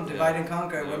where it's from. Divide and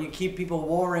conquer. When you keep people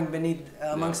warring beneath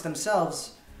amongst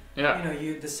themselves. You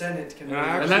know, the Senate can. And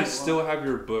I actually still have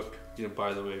your book. You know,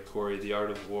 by the way, Corey, The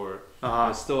Art of War.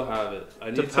 I still have it.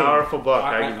 It's a powerful book.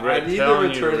 I need to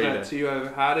return that to you.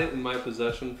 I've had it in my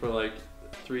possession for like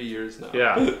 3 years now.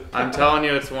 Yeah, I'm telling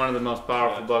you, it's one of the most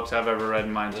powerful books I've ever read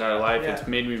in my entire life. It's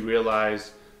made me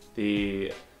realize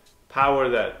the power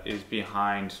that is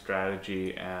behind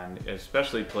strategy, and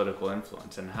especially political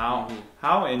influence, and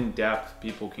how in depth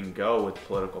people can go with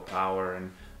political power,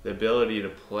 and the ability to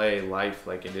play life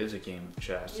like it is a game of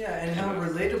chess. Yeah, and how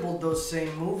relatable those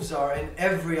same moves are in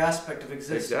every aspect of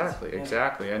existence.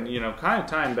 Exactly. And, you know, kind of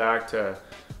tying back to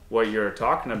what you're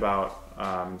talking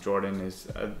about, Jordan, is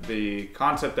the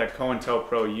concept that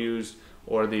COINTELPRO used,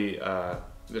 or the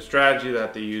strategy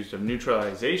that they used of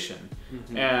neutralization.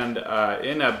 And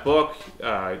in a book,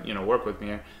 you know, work with me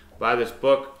here, by this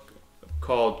book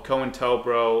called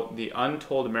COINTELPRO, The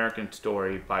Untold American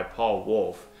Story by Paul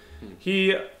Wolfe.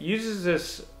 He uses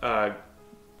this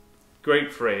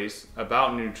great phrase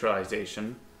about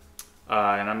neutralization,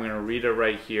 and I'm going to read it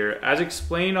right here. As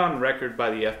explained on record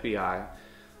by the FBI,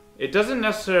 it doesn't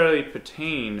necessarily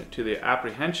pertain to the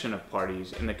apprehension of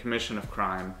parties in the commission of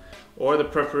crime, or the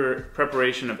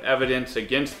preparation of evidence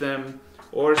against them,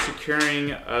 or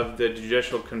securing of the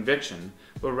judicial conviction,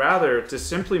 but rather to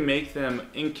simply make them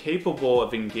incapable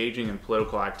of engaging in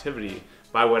political activity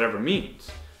by whatever means.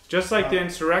 Just like the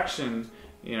insurrection,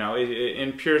 you know,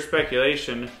 in pure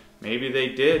speculation, maybe they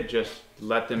did just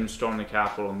let them storm the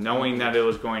Capitol, knowing that it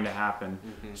was going to happen,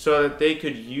 so that they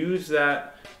could use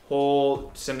that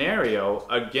whole scenario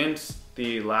against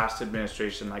the last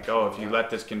administration. Like, oh, if you let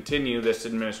this continue, this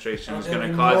administration is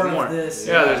going to cause more. There's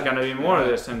going to be more of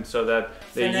this, and so that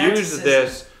they use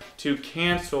this to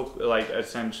cancel, like,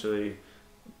 essentially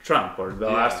Trump or the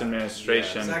last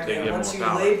administration. Exactly. To give once more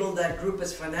power. You label that group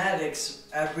as fanatics,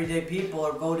 everyday people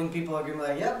or voting people are going to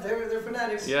be like, yep, they're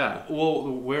fanatics. Yeah. Well,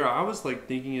 where I was like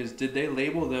thinking is, did they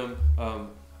label them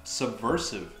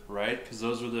subversive, right? Because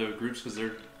those were the groups, because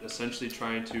they're essentially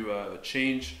trying to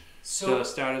change the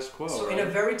status quo. So right? in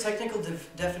a very technical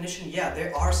definition,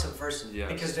 they are subversive,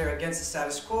 because they're against the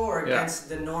status quo or against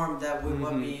the norm that we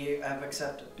what we have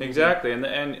accepted. Exactly,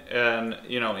 and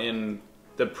you know, in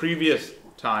the previous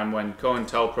time when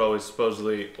COINTELPRO is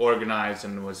supposedly organized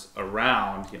and was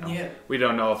around, you know, we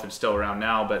don't know if it's still around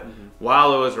now, but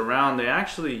while it was around, they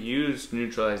actually used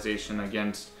neutralization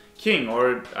against King,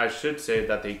 or I should say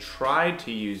that they tried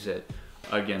to use it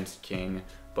against King,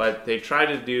 but they tried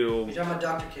to do... You're talking about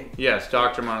Dr. King? Yes,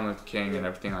 Dr. Martin Luther King and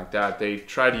everything like that. They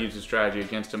tried to use a strategy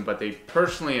against him, but they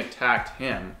personally attacked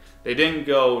him. They didn't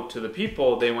go to the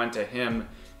people, they went to him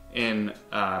in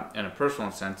a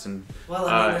personal sense. And well,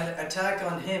 I mean, an attack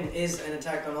on him is an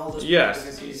attack on all those people,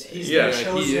 because he's the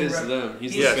chosen he is them.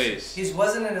 He's the face. He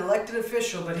wasn't an elected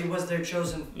official, but he was their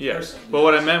chosen person. But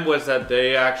what I meant was that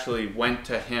they actually went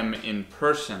to him in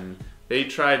person. They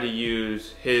tried to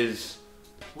use his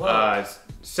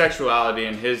sexuality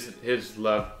and his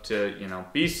love to, you know,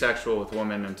 be sexual with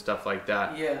women and stuff like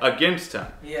that against him.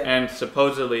 And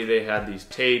supposedly they had these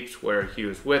tapes where he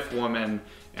was with women,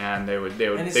 and they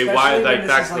wired like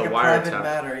back to the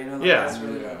wiretap.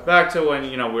 You know, back to when,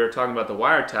 you know, we were talking about the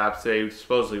wiretaps. They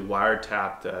supposedly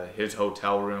wiretapped his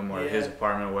hotel room or his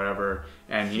apartment or whatever,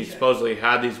 and he supposedly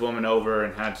had these women over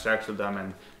and had sex with them,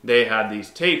 and they had these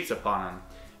tapes upon him.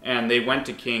 And they went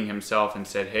to King himself and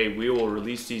said, hey, we will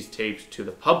release these tapes to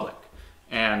the public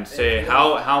and say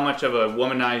how much of a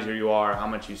womanizer you are, how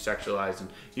much you sexualize and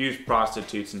use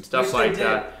prostitutes and stuff like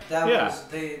that. That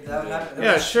happened.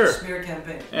 That was a smear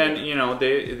campaign. And, you know,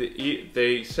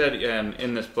 they said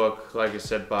in this book, like I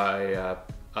said, by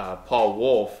Paul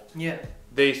Wolfe,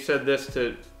 they said this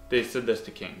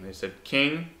to King. They said,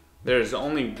 King, there's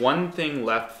only one thing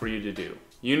left for you to do.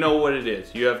 You know what it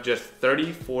is. You have just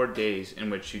 34 days in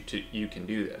which you can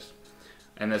do this.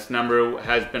 and this number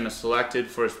has been selected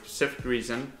for a specific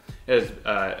reason. It has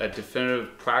a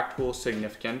definitive practical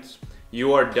significance.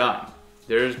 You are done.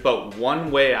 There is but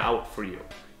one way out for you.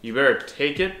 You better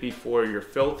take it before your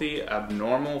filthy,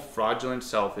 abnormal, fraudulent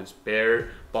self is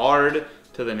barred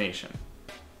to the nation.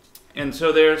 And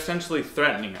so they're essentially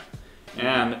threatening him.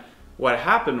 And what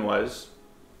happened was,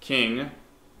 King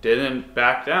didn't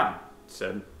back down.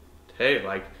 Said, hey,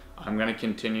 like, I'm going to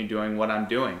continue doing what I'm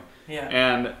doing. Yeah.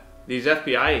 And these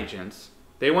FBI agents,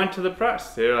 they went to the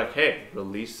press. They were like, hey,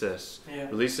 release this. Yeah.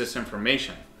 Release this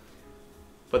information.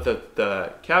 But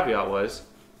the caveat was,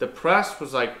 the press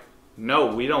was like,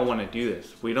 no, we don't want to do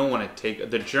this. We don't want to take...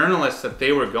 The journalists that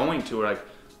they were going to were like,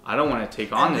 I don't want to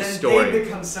take on this story. They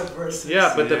become subversive.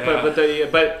 Yeah, but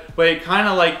it kind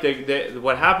of like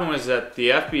what happened was that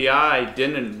the FBI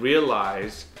didn't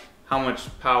realize how much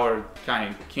power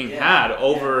kind of King had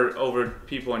over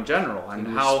people in general, and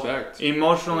how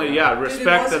emotionally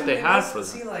respect that they had for them.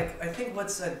 See, like, I think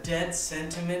what's a dead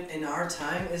sentiment in our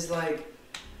time is like,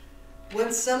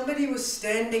 when somebody was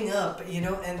standing up, you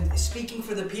know, and speaking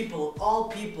for the people, all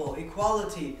people,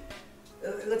 equality.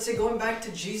 Let's say going back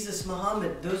to Jesus,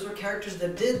 Muhammad, those were characters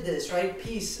that did this, right?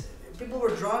 Peace. People were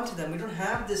drawn to them. We don't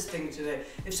have this thing today.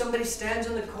 If somebody stands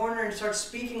on the corner and starts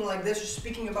speaking like this or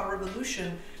speaking about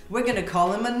revolution, we're going to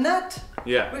call him a nut.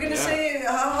 Yeah. We're going to say,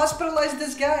 hospitalize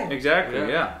this guy. Exactly,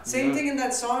 yeah. Same thing in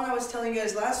that song I was telling you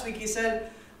guys last week. He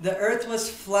said, the earth was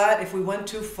flat. If we went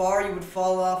too far, you would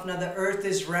fall off. Now the earth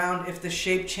is round. If the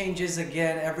shape changes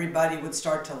again, everybody would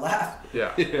start to laugh.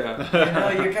 Yeah. You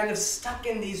know, you're kind of stuck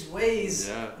in these ways.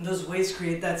 Yeah. And those ways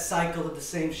create that cycle of the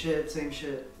same shit.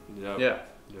 Yeah.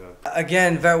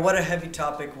 Again, what a heavy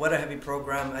topic. What a heavy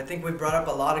program. I think we brought up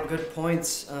a lot of good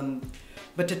points.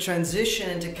 But to transition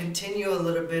and to continue a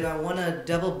little bit, I want to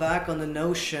double back on the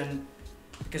notion,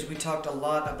 because we talked a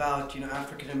lot about, you know,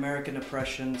 African American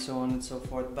oppression, so on and so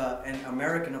forth, and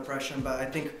American oppression. But I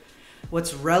think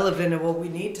what's relevant and what we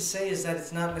need to say is that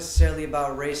it's not necessarily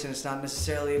about race, and it's not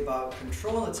necessarily about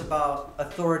control. It's about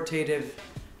authoritative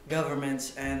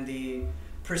governments and the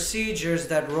procedures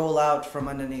that roll out from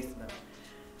underneath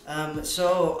them.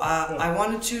 So I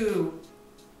wanted to,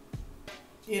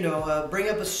 you know, bring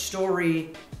up a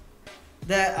story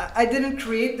that I didn't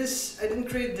create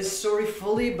this story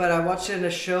fully, but I watched it in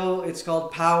a show. It's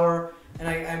called Power, and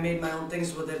I made my own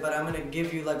things with it, but I'm gonna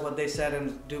give you like what they said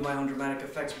and do my own dramatic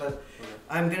effects. But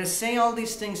I'm gonna say all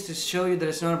these things to show you that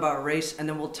it's not about race, and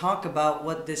then we'll talk about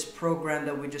what this program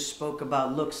that we just spoke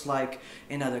about looks like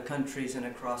in other countries and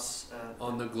across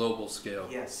on the global scale.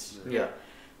 Yes. Yeah.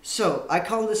 So I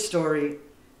call this story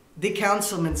the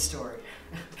Councilman story.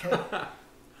 Okay.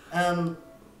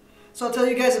 So I'll tell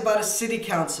you guys about a city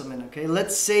councilman, okay?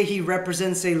 Let's say he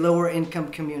represents a lower income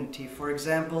community. For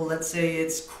example, let's say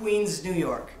it's Queens, New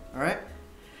York, all right?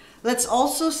 Let's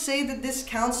also say that this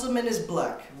councilman is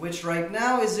black, which right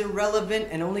now is irrelevant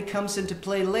and only comes into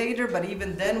play later, but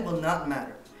even then will not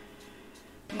matter.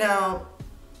 Now,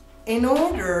 in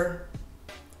order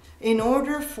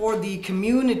for the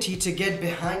community to get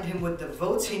behind him with the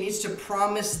votes, he needs to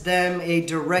promise them a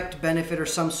direct benefit or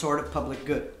some sort of public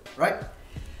good, right?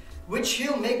 Which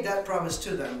he'll make that promise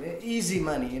to them. Easy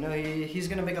money, you know, he's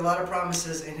going to make a lot of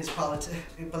promises in his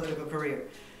political career.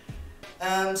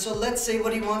 So let's say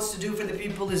what he wants to do for the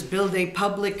people is build a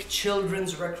public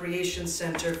children's recreation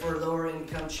center for lower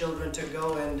income children to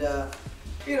go and,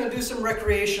 you know, do some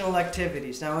recreational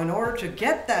activities. Now, in order to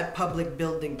get that public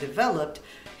building developed,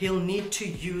 he'll need to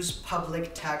use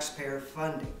public taxpayer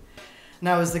funding.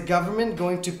 Now, is the government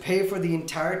going to pay for the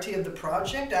entirety of the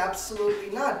project? Absolutely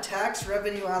not. Tax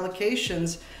revenue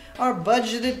allocations are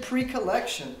budgeted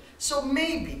pre-collection. So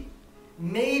maybe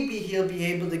he'll be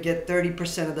able to get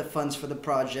 30% of the funds for the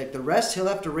project. The rest he'll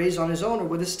have to raise on his own or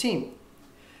with his team.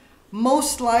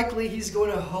 Most likely, he's going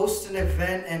to host an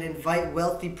event and invite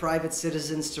wealthy private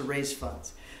citizens to raise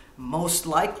funds. Most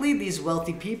likely, these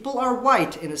wealthy people are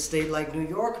white in a state like New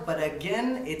York, but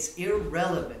again, it's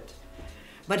irrelevant.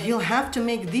 But he'll have to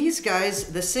make these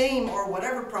guys the same or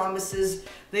whatever promises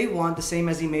they want, the same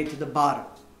as he made to the bottom.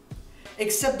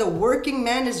 Except the working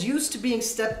man is used to being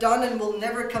stepped on and will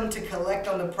never come to collect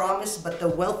on the promise, but the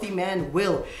wealthy man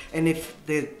will. And if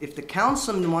the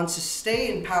councilman wants to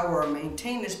stay in power or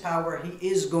maintain his power, he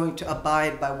is going to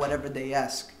abide by whatever they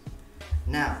ask.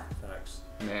 Now,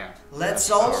 let's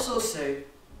also say,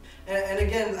 and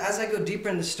again, as I go deeper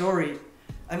in the story,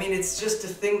 I mean, it's just a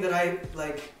thing that I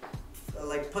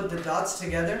like put the dots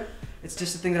together. It's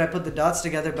just a thing that I put the dots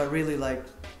together, but really, like,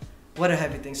 what a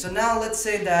heavy thing. So now let's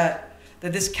say that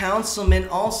this councilman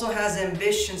also has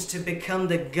ambitions to become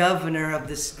the governor of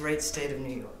this great state of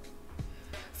New York.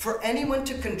 For anyone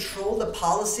to control the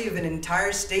policy of an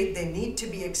entire state, they need to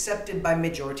be accepted by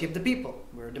majority of the people.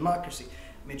 We're a democracy.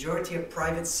 Majority of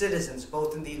private citizens,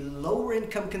 both in the lower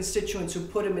income constituents who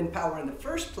put him in power in the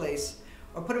first place,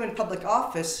 or put him in public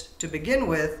office to begin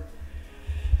with.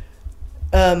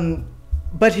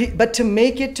 But to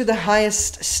make it to the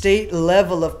highest state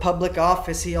level of public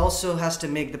office, he also has to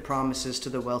make the promises to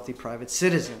the wealthy private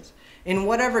citizens in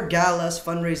whatever galas,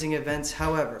 fundraising events,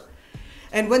 however.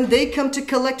 And when they come to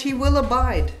collect, he will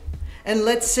abide. And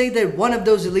let's say that one of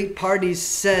those elite parties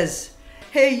says,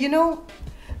 hey, you know,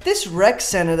 this rec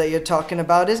center that you're talking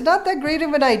about is not that great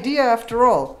of an idea after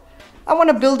all. I want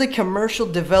to build a commercial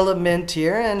development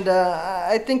here, and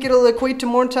I think it'll equate to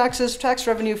more tax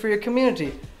revenue for your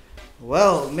community.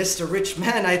 Well, Mr. Rich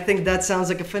Man, I think that sounds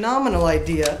like a phenomenal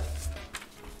idea.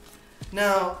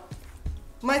 Now,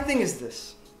 my thing is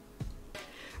this.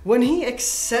 When he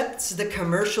accepts the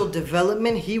commercial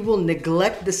development, he will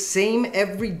neglect the same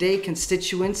everyday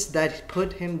constituents that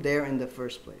put him there in the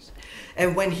first place.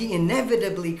 And when he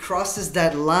inevitably crosses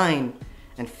that line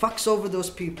and fucks over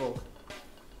those people,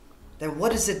 then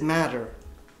what does it matter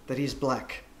that he's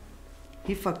black?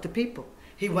 He fucked the people.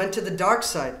 He went to the dark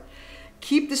side.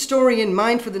 Keep the story in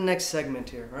mind for the next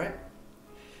segment here, right?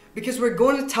 Because we're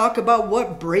going to talk about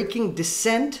what breaking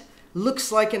dissent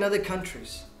looks like in other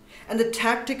countries. And the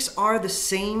tactics are the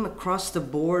same across the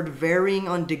board, varying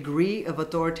on degree of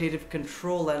authoritative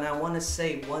control. And I want to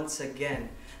say once again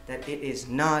that it is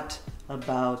not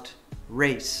about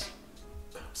race.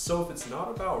 So if it's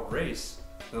not about race,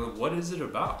 then what is it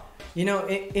about? You know,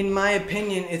 in my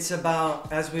opinion, it's about,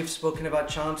 as we've spoken about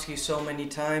Chomsky so many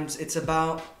times, it's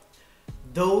about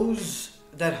those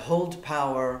that hold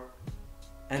power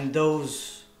and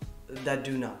those that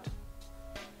do not.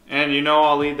 And you know,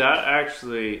 Ali, that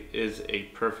actually is a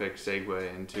perfect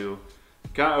segue into,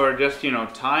 or just, you know,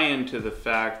 tie into the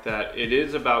fact that it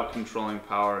is about controlling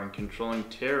power and controlling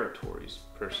territories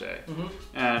per se. Mm-hmm.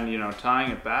 And, you know,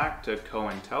 tying it back to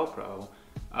COINTELPRO,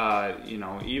 you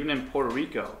know, even in Puerto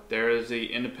Rico, there is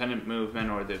the independent movement,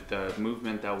 or the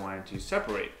movement that wanted to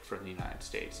separate from the United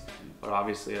States. But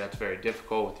obviously that's very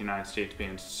difficult with the United States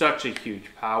being such a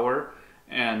huge power.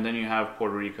 And then you have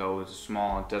Puerto Rico, which is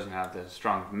small and doesn't have the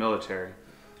strong military.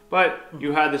 But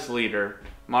you had this leader,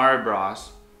 Mario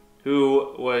Bros,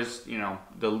 who was, you know,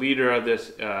 the leader of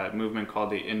this movement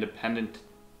called the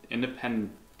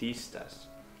Independentistas.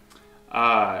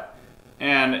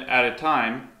 And at a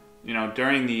time, you know,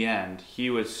 during the end, he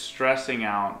was stressing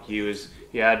out. He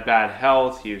had bad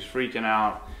health. He was freaking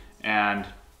out, and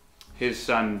his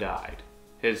son died.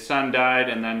 His son died,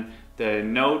 and then the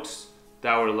notes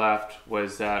that were left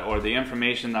was that, or the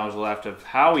information that was left of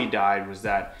how he died was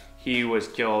that he was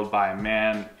killed by a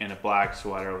man in a black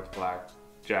sweater with a black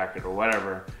jacket or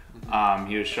whatever.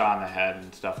 He was shot in the head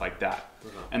and stuff like that.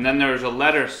 And then there was a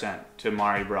letter sent to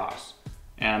Mario Bros.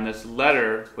 And this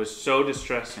letter was so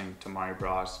distressing to Mario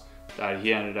Bros that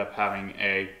he ended up having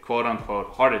a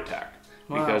quote-unquote heart attack.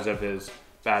 Wow. Because of his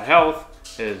bad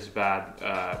health, his bad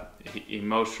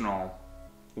emotional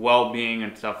well-being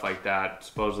and stuff like that.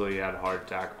 Supposedly he had a heart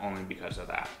attack only because of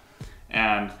that.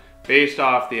 And based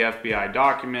off the FBI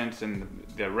documents and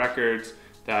the records,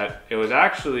 that it was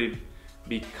actually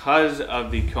because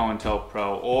of the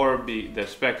COINTELPRO, or the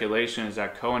speculation is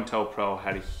that COINTELPRO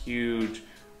had a huge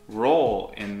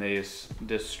role in this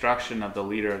destruction of the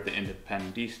leader of the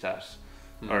Independentistas,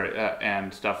 or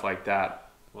and stuff like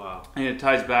that. Wow. And it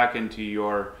ties back into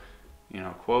your, you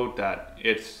know, quote that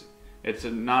it's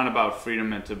not about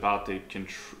freedom, it's about the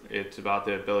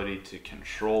ability to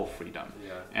control freedom.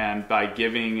 Yeah. And by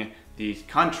giving these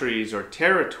countries or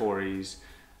territories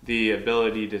the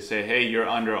ability to say, hey, you're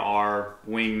under our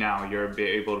wing now, you're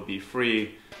able to be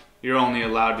free, you're only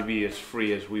allowed to be as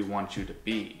free as we want you to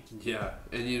be. Yeah,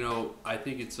 and you know, I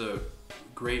think it's a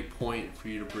great point for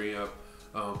you to bring up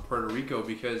Puerto Rico,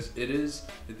 because it is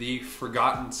the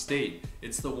forgotten state.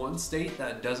 It's the one state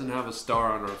that doesn't have a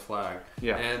star on our flag.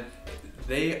 Yeah.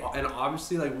 And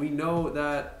obviously, like, we know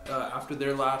that after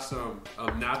their last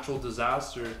natural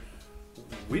disaster,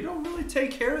 we don't really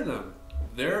take care of them.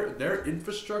 Their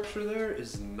infrastructure there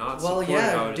is not supported.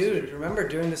 Well, yeah, dude, remember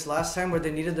during this last time where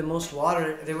they needed the most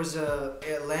water, there was a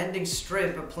landing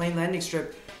strip, a plane landing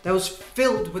strip, that was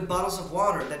filled with bottles of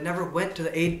water that never went to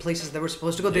the aid places that were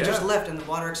supposed to go. They just left and the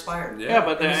water expired. Yeah,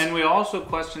 but and we also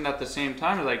questioned at the same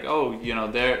time, like, oh, you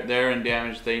know, they're in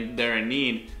damage, they're in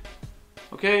need.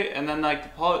 Okay, and then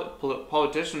like the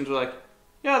politicians were like,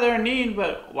 yeah, they're in need,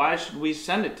 but why should we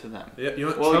send it to them? Yeah,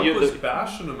 Trump was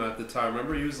bashing them at the time.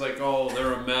 Remember, he was like, "Oh,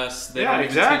 they're a mess. They don't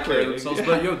even take care of themselves." Yeah.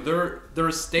 But they're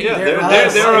a state. Yeah, they're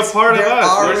a part of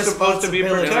us. We're supposed to be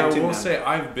protecting them. I will say,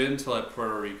 I've been to like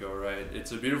Puerto Rico, right?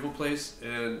 It's a beautiful place,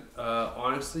 and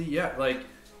honestly, yeah, like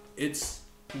it's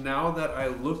now that I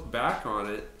look back on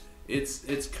it,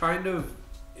 it's kind of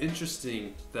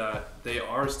interesting that they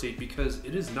are a state because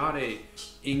it is not a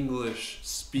English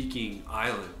speaking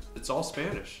island. It's all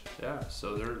Spanish. Yeah,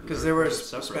 so they were a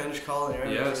Spanish colony,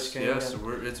 right? Yes.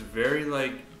 It's very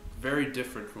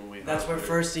different from what we have. That's where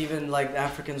first even like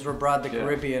Africans were brought the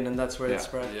Caribbean, and that's where it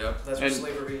spread. Yeah, that's where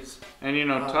slavery is. And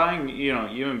tying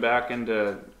even back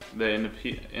into the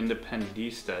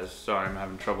independistas. Sorry, I'm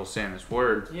having trouble saying this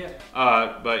word. Yeah.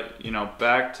 But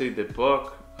back to the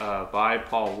book by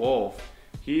Paul Wolf.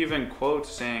 He even quotes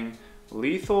saying,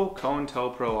 lethal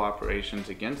COINTELPRO operations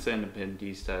against the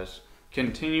independistas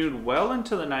continued well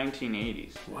into the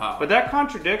 1980s. Wow. But that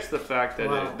contradicts the fact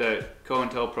that that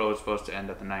COINTELPRO was supposed to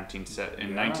end at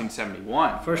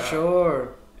 1971. For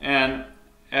sure. And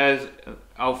as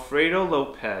Alfredo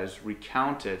Lopez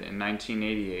recounted in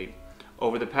 1988,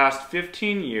 over the past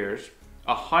 15 years,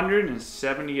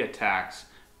 170 attacks,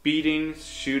 beatings,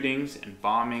 shootings, and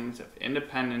bombings of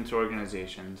independence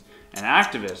organizations and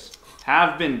activists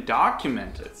have been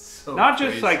documented. Not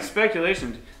just like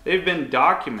speculations, they've been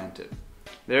documented.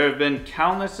 There have been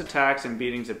countless attacks and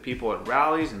beatings of people at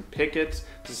rallies and pickets,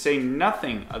 to say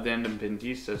nothing of the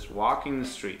independistas walking the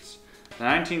streets. The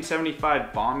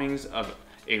 1975 bombings of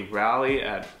a rally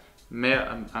at,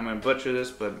 I'm going to butcher this,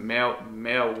 but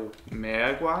Meaguas,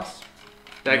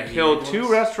 that killed 2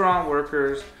 restaurant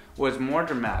workers, was more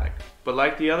dramatic, but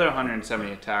like the other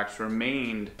 170 attacks,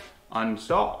 remained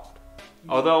unsolved.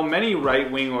 Although many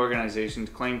right-wing organizations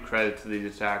claim credit to these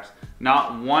attacks,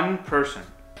 not one person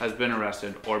has been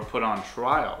arrested or put on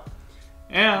trial.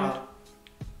 And,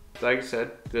 like I said,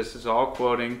 this is all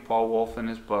quoting Paul Wolf in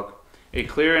his book, a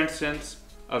clear instance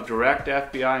of direct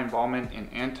FBI involvement in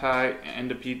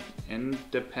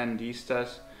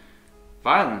anti-independistas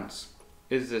violence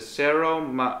is the Cerro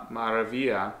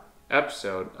Maravilla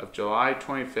episode of July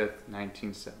 25th,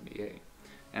 1978.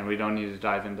 And we don't need to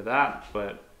dive into that,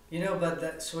 but...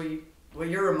 what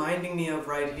you're reminding me of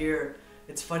right here,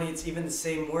 it's funny, it's even the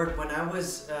same word. When I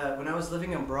was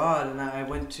living abroad and I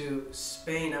went to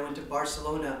Spain, I went to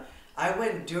Barcelona, I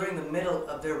went during the middle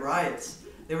of their riots.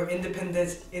 They were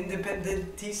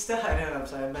independentista. I don't know, I'm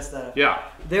sorry, I messed that up. Yeah.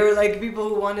 They were like people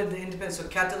who wanted the independence. So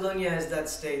Catalonia is that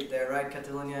state there, right?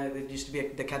 Catalonia, it used to be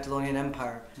the Catalonian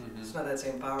Empire. Mm-hmm. It's not that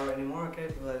same power anymore,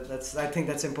 okay? But I think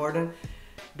that's important.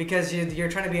 Because you're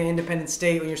trying to be an independent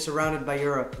state when you're surrounded by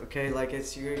Europe, okay? Like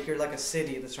you're like a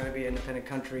city that's trying to be an independent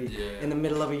country in the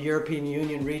middle of a European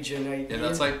Union region.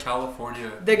 That's like California.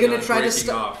 They're gonna try to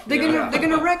stop. They're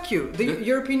gonna wreck you. The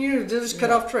European Union, they'll just cut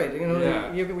off trade. You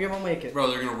won't make it.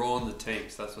 Bro, they're gonna roll in the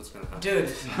tanks. That's what's gonna happen. Dude,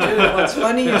 what's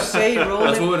funny you say roll.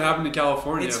 That's what would happen to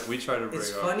California if we try to break up.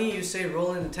 It's funny you say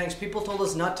roll in the tanks. People told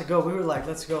us not to go. We were like,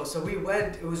 let's go. So we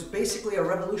went. It was basically a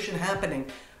revolution happening.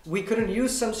 We couldn't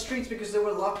use some streets because they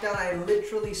were locked down. I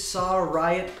literally saw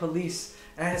riot police,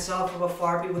 and I saw from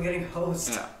afar people getting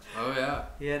hosed. Yeah. Oh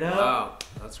yeah. Wow,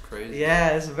 that's crazy.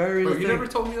 Yeah, it's very. Bro, you never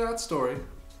told me that story.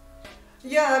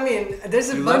 Yeah, I mean, there's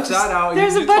a you bunch. Left that out.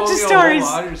 There's you a bunch of stories.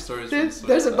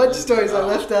 There's a bunch of stories I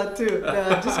left out too.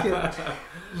 No, just kidding.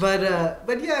 But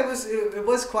yeah, it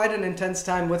was quite an intense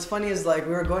time. What's funny is like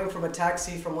we were going from a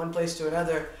taxi from one place to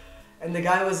another. And the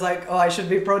guy was like, "Oh, I should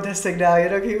be protesting now."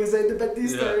 He was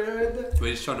independentista. But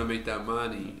he's trying to make that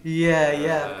money.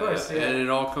 Yeah, of course. Yeah. And it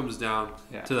all comes down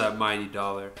to that mighty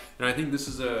dollar. And I think this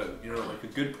is a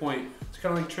good point to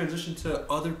kind of like transition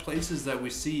to other places that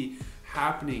we see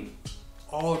happening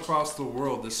all across the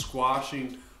world. The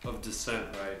squashing of dissent,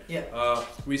 right? Yeah.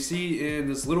 We see in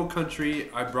this little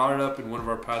country. I brought it up in one of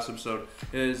our past episodes.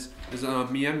 Is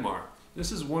Myanmar.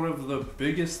 This is one of the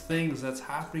biggest things that's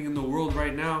happening in the world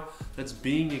right now that's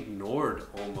being ignored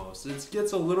almost. It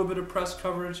gets a little bit of press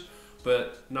coverage,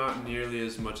 but not nearly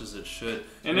as much as it should.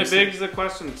 And it begs the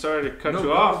question, sorry to cut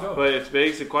you off, but it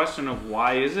begs the question of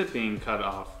why is it being cut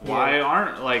off?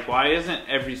 Why isn't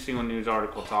every single news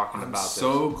article talking about this? I'm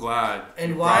so glad.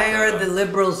 And why are the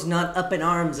liberals not up in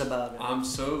arms about it? I'm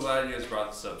so glad you guys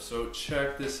brought this up. So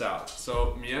check this out.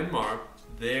 So Myanmar,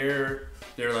 they're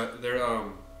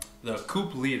the coup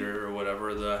leader or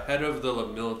whatever, the head of the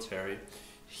military,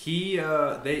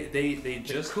 they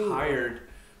just hired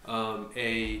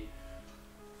a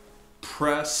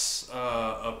press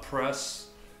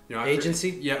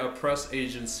agency? A press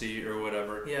agency or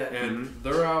whatever. Yeah. And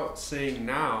they're out saying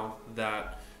now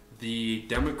that the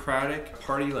Democratic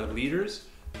Party leaders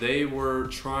they were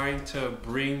trying to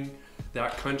bring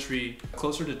that country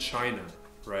closer to China,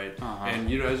 right? And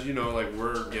you know, as you know, like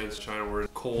we're against China, we're in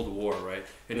Cold War, right?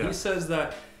 And he says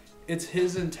that it's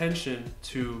his intention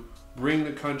to bring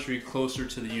the country closer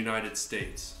to the United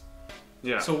States.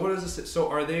 Yeah. So what is this? So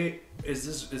are they? Is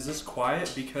this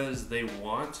quiet because they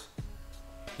want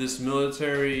this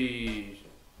military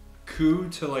coup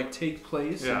to like take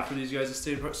place and for these guys to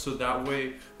stay so that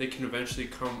way they can eventually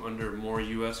come under more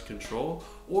U.S. control,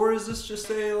 or is this just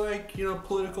a like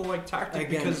political like tactic?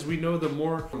 Again, because we know the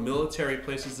more military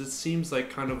places, it seems like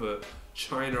kind of a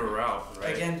China route,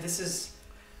 right? Again, this is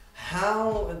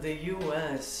how the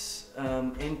U.S.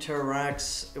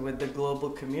 interacts with the global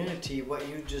community. What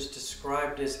you just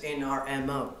described is in our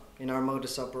MO, in our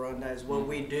modus operandi, is what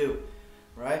we do,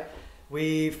 right?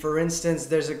 We, for instance,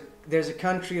 there's a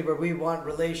country where we want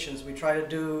relations. We try to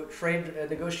do trade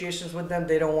negotiations with them.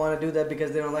 They don't want to do that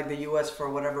because they don't like the U.S. for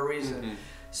whatever reason.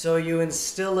 So you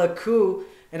instill a coup,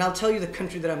 and I'll tell you the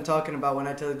country that I'm talking about when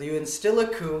I tell you. You instill a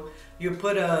coup. You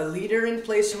put a leader in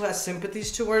place who has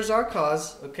sympathies towards our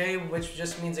cause, okay, which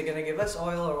just means they're going to give us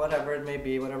oil or whatever it may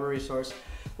be, whatever resource.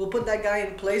 We'll put that guy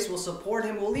in place. We'll support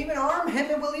him. We'll even arm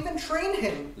him, and we'll even train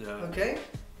him, okay?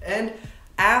 And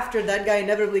after that guy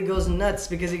inevitably goes nuts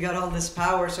because he got all this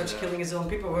power, starts killing his own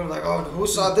people. We're like, oh, who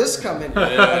saw this coming? At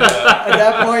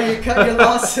that point, you cut your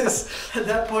losses. At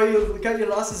that point, you cut your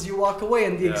losses. You walk away.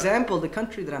 And the example, the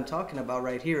country that I'm talking about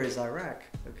right here is Iraq.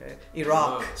 Okay,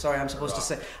 Iraq. Sorry, I'm supposed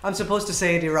to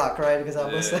say it Iraq, right? Because I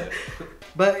almost said.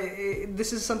 But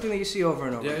this is something that you see over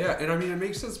and over. Yeah, and I mean it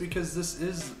makes sense because this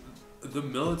is the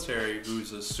military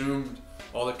who's assumed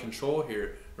all the control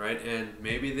here. Right, and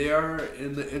maybe they are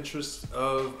in the interest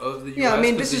of the U.S. Yeah, I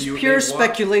mean, this is pure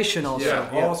speculation also. Yeah,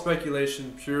 all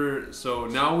speculation, pure. So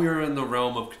now we are in the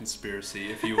realm of conspiracy,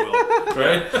 if you will,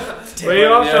 right? But you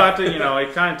also have to,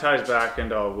 it kind of ties back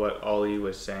into what Ali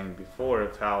was saying before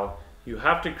of how you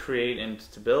have to create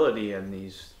instability in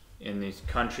these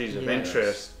countries of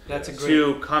interest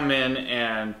to come in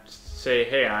and say,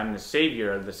 hey, I'm the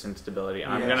savior of this instability.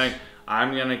 I'm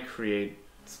gonna create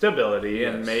stability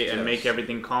and make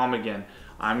everything calm again.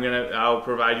 I'll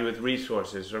provide you with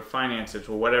resources or finances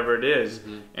or whatever it is,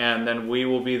 and then we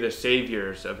will be the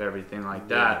saviors of everything like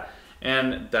that.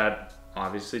 And that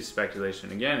obviously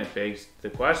speculation again. It begs the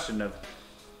question of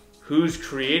who's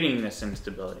creating this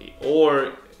instability,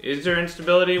 or is there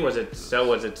instability? Was it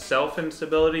self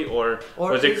instability, or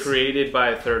was it created by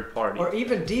a third party? Or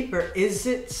even deeper, is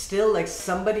it still like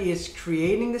somebody is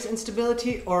creating this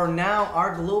instability, or now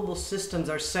our global systems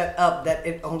are set up that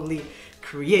it only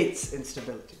creates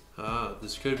instability?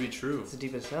 This could be true. It's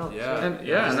deep as hell. Yeah,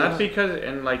 and that's because,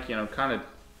 and kind of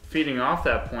feeding off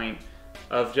that point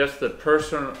of just the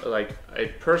person, like a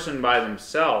person by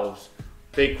themselves,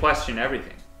 they question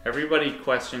everything. Everybody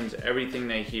questions everything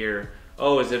they hear.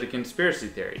 Oh, is it a conspiracy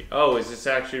theory? Oh, is this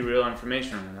actually real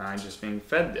information? Or am I just being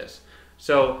fed this?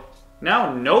 So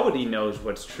now nobody knows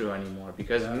what's true anymore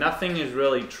because nothing is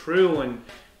really true. And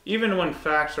even when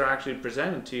facts are actually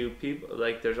presented to you, people,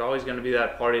 like, there's always going to be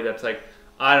that party that's like,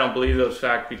 I don't believe those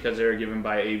facts because they were given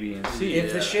by A, B, and C.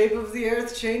 If the shape of the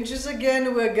earth changes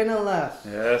again, we're going to laugh.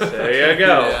 Yes, there you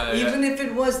go. Even if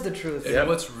it was the truth. And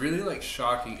what's really like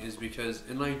shocking is because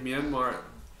in like Myanmar,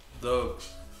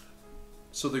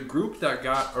 so the group that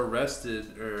got arrested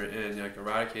and like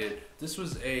eradicated, this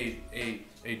was a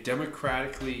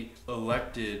democratically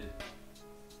elected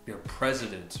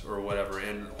president or whatever,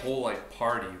 and whole like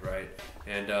party, right?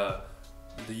 And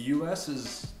the U.S.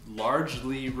 has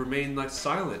largely remained like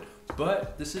silent,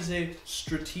 but this is a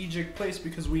strategic place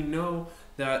because we know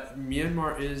that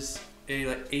Myanmar is a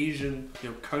like Asian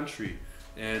country.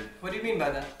 And what do you mean by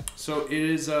that? So it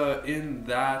is in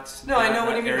that. No, I know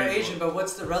what you mean by Asian, but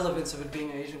what's the relevance of it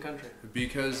being an Asian country?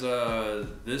 Because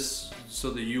so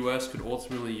the U.S. could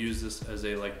ultimately use this as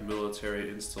a like military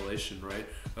installation, right?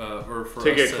 Or for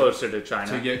to get closer to China.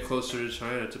 To get closer to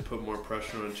China, to put more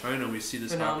pressure on China. We see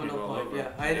this happening all over.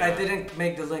 Yeah, I didn't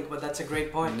make the link, but that's a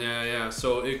great point. Yeah.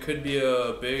 So it could be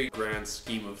a big grand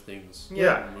scheme of things.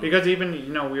 Yeah, because even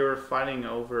we were fighting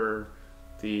over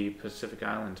the Pacific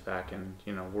Islands back in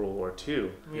World War II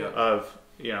of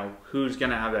who's going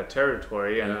to have that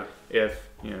territory, and if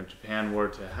Japan were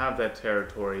to have that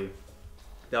territory,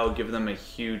 that would give them a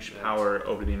huge power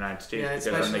over the United States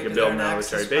because then they could build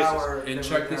military bases. And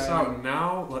check this out,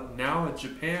 now in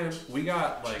Japan we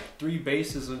got like 3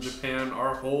 bases in Japan.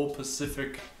 Our whole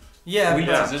Pacific fleet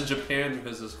is in Japan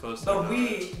because it's close to. But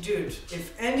dude,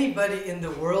 if anybody in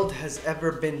the world has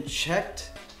ever been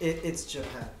checked, it's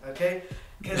Japan. Okay.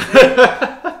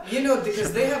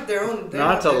 Because they have their own.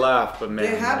 Not to laugh, but man,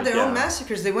 they have their own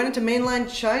massacres. They went into mainland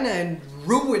China and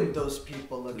ruined those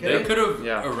people. Okay, they could have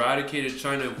eradicated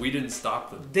China if we didn't stop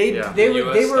them. They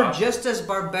were just as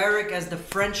barbaric as the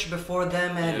French before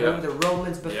them and the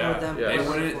Romans before them. Yeah.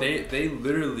 They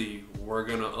literally were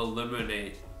gonna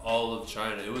eliminate all of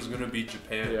China. It was gonna be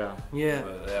Japan.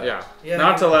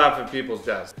 Not to laugh at people's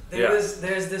deaths. There's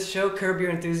this show, Curb Your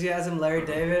Enthusiasm, Larry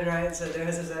David, right? So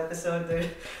there's this episode.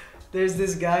 There's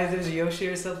this guy, there's Yoshi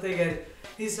or something, and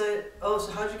he said, "Oh, so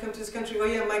how'd you come to this country?" "Oh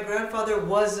yeah, my grandfather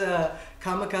was a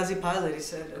kamikaze pilot." He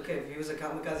said, "Okay, if he was a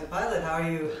kamikaze pilot, how are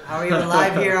you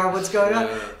alive here? What's going on?"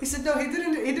 He said, "No, he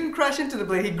didn't crash into the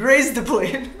plane. He grazed the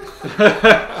plane."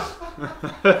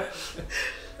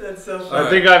 That's so funny. I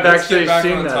think I've actually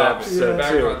seen that episode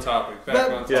back too. On topic.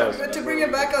 But to bring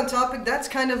it back on topic, that's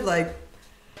kind of like,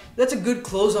 that's a good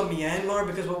close on Myanmar,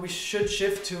 because what we should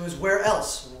shift to is where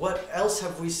else? What else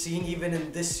have we seen even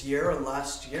in this year or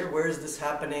last year? Where is this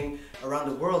happening around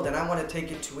the world? And I want to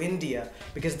take it to India,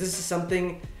 because this is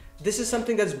something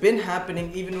that's been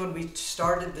happening even when we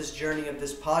started this journey of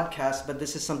this podcast, but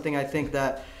this is something I think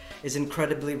that is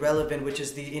incredibly relevant, which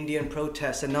is the Indian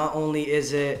protests. And not only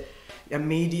is it a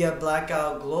media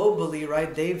blackout globally,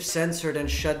 right? They've censored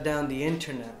and shut down the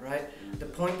internet, right? The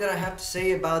point that I have to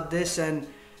say about this, and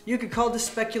you could call this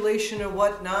speculation or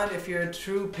whatnot, if you're a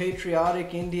true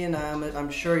patriotic Indian, I'm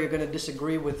sure you're going to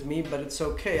disagree with me, but it's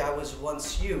okay. I was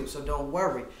once you, so don't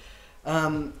worry.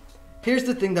 Here's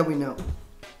the thing that we know.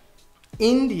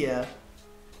 India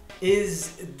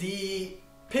is the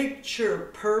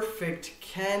picture-perfect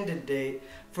candidate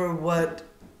for what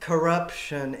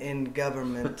corruption in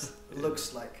government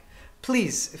looks like.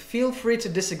 Please, feel free to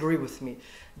disagree with me.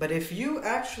 But if you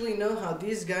actually know how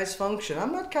these guys function,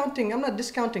 I'm not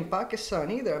discounting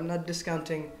Pakistan either. I'm not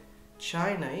discounting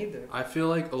China either. I feel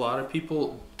like a lot of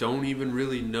people don't even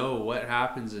really know what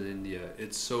happens in India.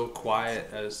 It's so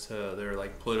quiet as to their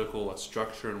like political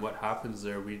structure and what happens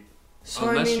there.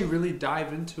 Unless you really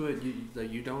dive into it,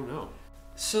 you don't know.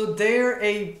 So they're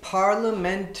a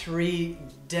parliamentary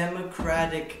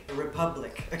democratic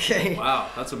republic, okay? Wow,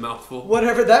 that's a mouthful.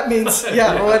 Whatever that means.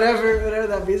 Yeah, whatever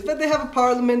that means. But they have a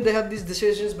parliament, they have these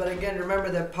decisions, but again, remember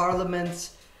that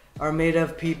parliaments are made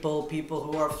of people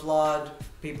who are flawed,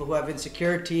 people who have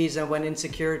insecurities, and when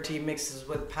insecurity mixes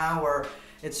with power,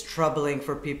 it's troubling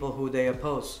for people who they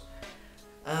oppose.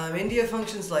 India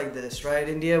functions like this, right?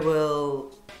 India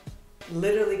will...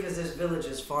 Literally, because there's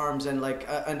villages, farms, and like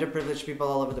underprivileged people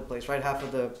all over the place, right? Half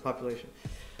of the population.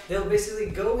 They'll basically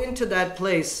go into that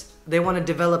place. They want to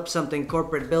develop something,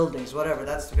 corporate buildings, whatever.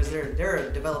 That's because they're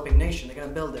a developing nation. They're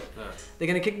gonna build it. They're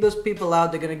gonna kick those people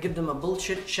out. They're gonna give them a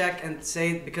bullshit check and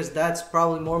say, because that's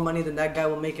probably more money than that guy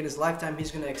will make in his lifetime,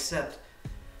 he's gonna accept.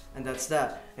 And that's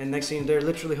that. And next thing, they're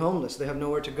literally homeless. They have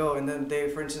nowhere to go. And then they,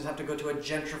 for instance, have to go to a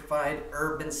gentrified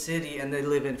urban city and they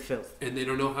live in filth. And they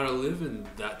don't know how to live in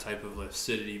that type of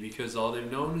city because all they've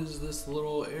known is this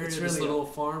little area, this little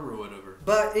farm or whatever.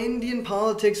 But Indian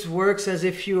politics works as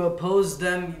if you oppose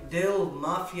them, they'll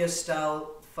mafia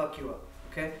style fuck you up.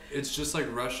 Okay? It's just like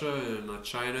Russia and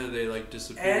China, they like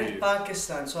disappear. And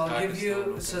Pakistan. So I'll give you,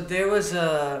 okay. So there was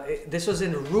this was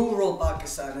in rural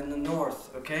Pakistan in the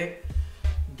north, okay?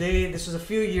 This was a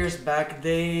few years back.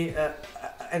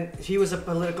 And he was a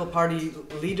political party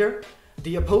leader.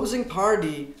 The opposing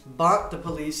party bought the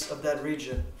police of that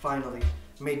region, finally,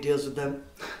 made deals with them,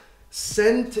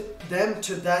 sent them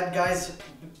to that guy's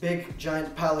big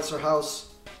giant palace or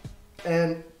house,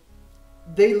 and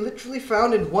they literally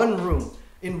found in one room,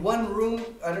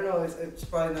 I don't know, it's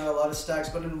probably not a lot of stacks,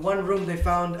 but in one room they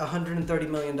found $130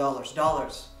 million.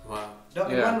 Dollars. Wow.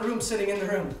 In one room, sitting in the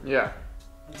room. Yeah.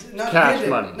 Not cash hidden,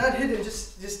 money. Not hidden,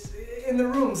 just in the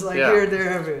rooms, like here,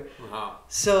 there, everywhere. Wow.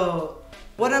 So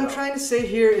what I'm trying to say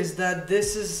here is that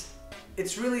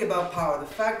it's really about power. The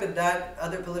fact that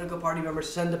other political party members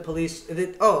send the police,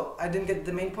 I didn't get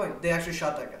the main point. They actually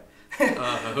shot that guy.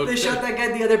 Okay. They shot that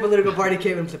guy, the other political party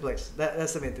came into place.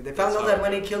 That's the main thing. They found all that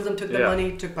money, killed them, took the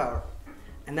money, took power.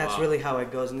 And that's really how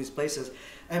it goes in these places.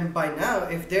 And by now,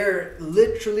 if they're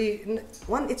literally...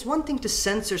 It's one thing to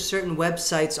censor certain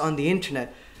websites on the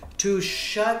internet. To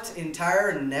shut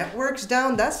entire networks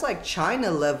down, that's like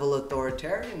China-level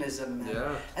authoritarianism, man.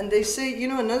 Yeah. And they say,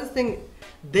 another thing,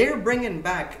 they're bringing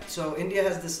back... So India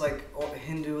has this like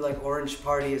Hindu like orange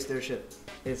party is their shit.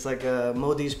 It's like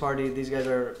Modi's party. These guys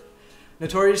are...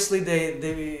 Notoriously,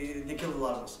 they killed a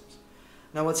lot of Muslims.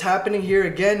 Now what's happening here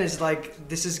again is like,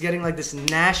 this is getting like this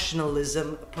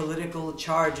nationalism political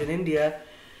charge in India.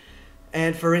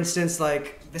 And for instance,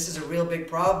 like, this is a real big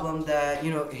problem that,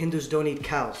 Hindus don't eat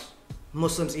cows.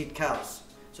 Muslims eat cows.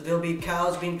 So there'll be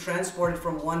cows being transported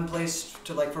from one place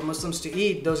to like for Muslims to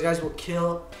eat. Those guys will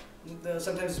kill.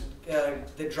 Sometimes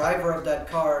the driver of that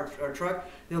car or truck,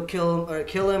 they'll kill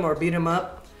him or beat him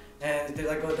up, and they're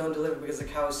like, "Oh, don't deliver because the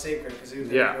cow is sacred because they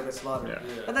get slaughtered."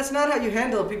 Yeah. But that's not how you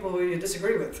handle people who you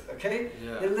disagree with. Okay?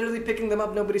 Yeah. They're literally picking them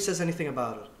up. Nobody says anything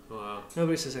about it. Wow.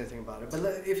 Nobody says anything about it.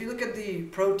 But if you look at the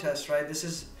protests, right? This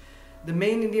is the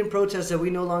main Indian protests that we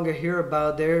no longer hear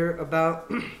about. They're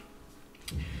about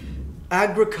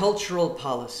agricultural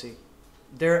policy.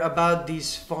 They're about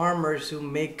these farmers who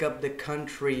make up the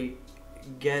country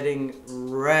getting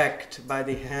wrecked by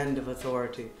the hand of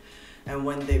authority. And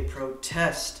when they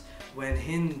protest, when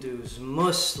Hindus,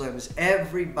 Muslims,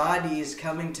 everybody is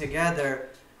coming together,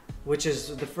 which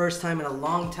is the first time in a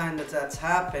long time that that's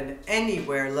happened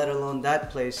anywhere, let alone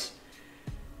that place.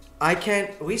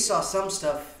 We saw some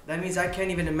stuff. That means I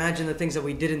can't even imagine the things that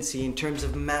we didn't see in terms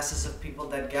of masses of people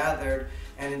that gathered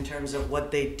and in terms of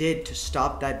what they did to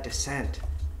stop that descent.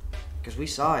 Because we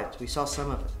saw it. We saw some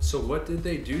of it. So what did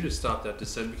they do to stop that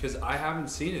descent? Because I haven't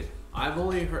seen it. I've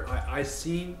only heard, I've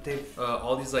seen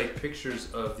all these like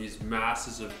pictures of these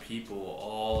masses of people,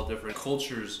 all different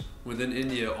cultures within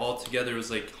India, all together. It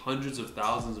was like hundreds of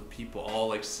thousands of people all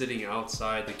like sitting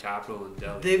outside the capital in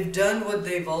Delhi. They've done what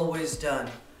they've always done.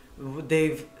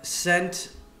 They've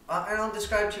sent, and I'll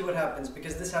describe to you what happens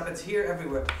because this happens here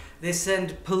everywhere. They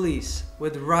send police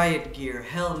with riot gear,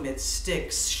 helmets,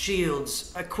 sticks,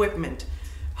 shields, equipment,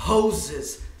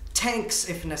 hoses, tanks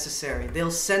if necessary.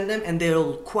 They'll send them and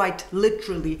they'll quite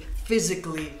literally,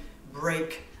 physically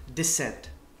break dissent.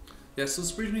 Yeah, so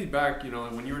this brings me back,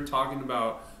 when you were talking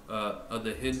about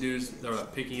the Hindus that were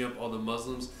picking up all the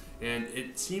Muslims, and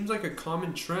it seems like a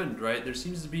common trend, right? There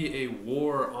seems to be a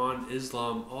war on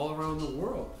Islam all around the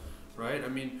world, right? I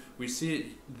mean, we see it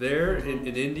there in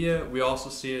India. We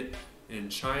also see it in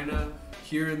China.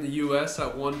 Here in the U.S.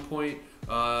 at one point,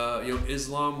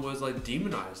 Islam was like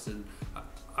demonized. And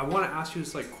I want to ask you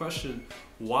this question: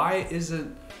 why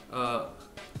isn't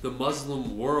the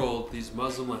Muslim world, these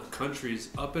Muslim countries,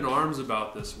 up in arms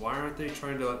about this? Why aren't they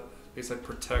trying to,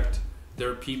 protect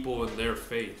their people and their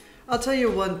faith? I'll tell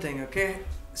you one thing, okay?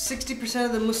 60%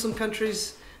 of the Muslim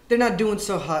countries, they're not doing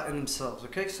so hot in themselves,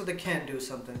 okay? So they can't do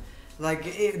something.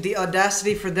 The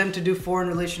audacity for them to do foreign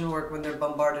relation work when they're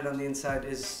bombarded on the inside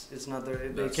is not there.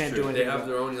 They can't do anything. They have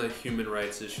their own human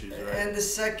rights issues, right? And the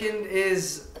second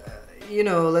is,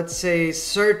 let's say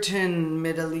certain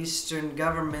Middle Eastern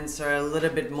governments are a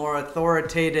little bit more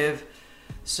authoritative.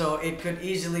 So it could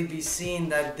easily be seen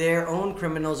that their own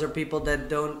criminals or people that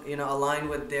don't, align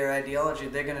with their ideology,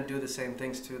 they're going to do the same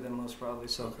things to them most probably.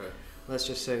 So let's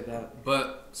just say that.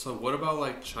 But, so what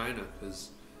about China?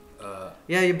 Because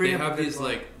you bring they have these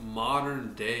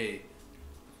modern day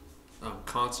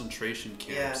concentration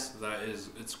camps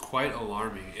it's quite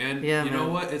alarming. And you know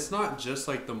what? It's not just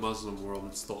the Muslim world.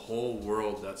 It's the whole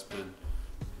world that's been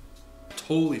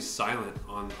totally silent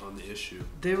on the issue.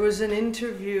 There was an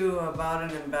interview about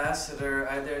an ambassador,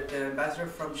 either the ambassador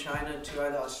from China to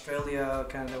either Australia or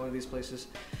Canada, one of these places.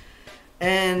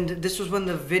 And this was when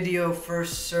the video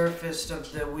first surfaced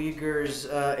of the Uyghurs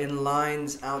in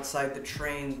lines outside the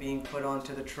train being put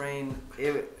onto the train.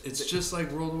 It's just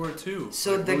like World War II.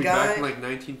 So the guy, back in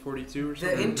 1942 or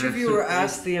something. The interviewer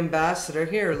asked the ambassador,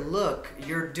 "Here, look,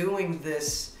 you're doing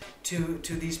this to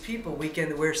these people.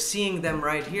 We're seeing them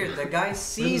right here." The guy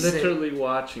sees it. We're literally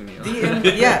watching you.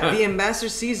 The ambassador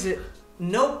sees it.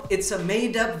 Nope, it's a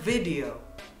made-up video.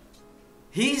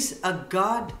 He's a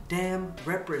goddamn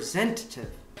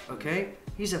representative, okay?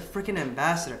 He's a freaking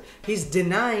ambassador. He's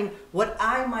denying what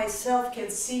I myself can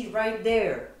see right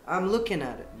there. I'm looking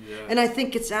at it. Yeah. And I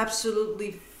think it's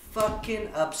absolutely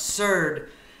fucking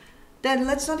absurd. Then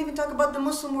let's not even talk about the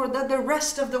Muslim world. That the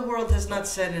rest of the world has not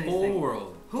said anything. Whole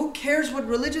world. Who cares what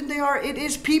religion they are? It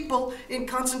is people in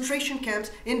concentration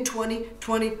camps in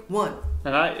 2021.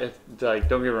 And don't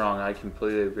get me wrong, I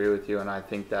completely agree with you, and I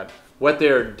think that what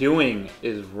they're doing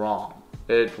is wrong.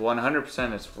 It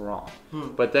 100% is wrong.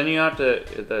 But then you have to,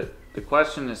 the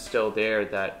question is still there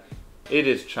that it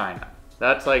is China.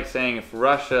 That's like saying if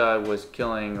Russia was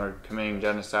killing or committing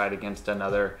genocide against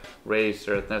another race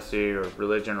or ethnicity or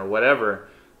religion or whatever,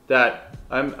 that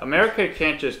America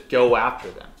can't just go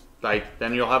after them.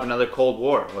 Then you'll have another Cold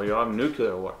War or you'll have a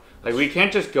nuclear war. We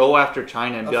can't just go after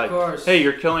China and be hey,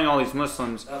 you're killing all these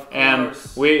Muslims and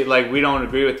we don't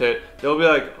agree with it. They'll be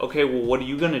like, okay, well, what are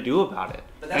you going to do about it?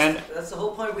 But that's the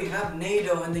whole point. We have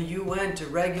NATO and the UN to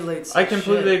regulate such I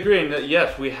completely agree. And that,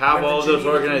 yes, we have all those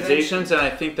organizations, and I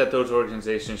think that those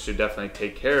organizations should definitely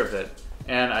take care of it.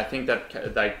 And I think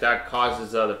that that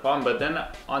causes the other problem. But then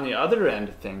on the other end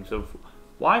of things, of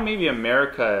why maybe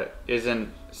America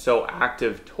isn't so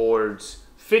active towards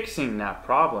fixing that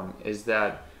problem is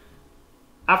that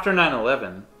after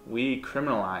 9/11, we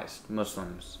criminalized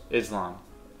Muslims, Islam.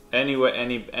 Anyway,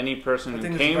 any person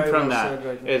who came from that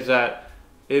is that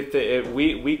if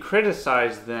we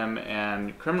criticize them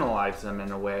and criminalize them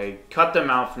in a way, cut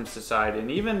them out from society, and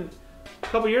even a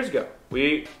couple years ago,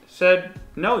 we said,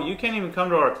 no, you can't even come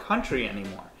to our country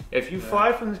anymore. If you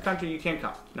fly from this country, you can't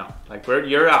come. No, like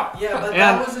you're out. Yeah, but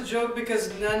that was a joke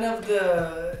because none of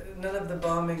the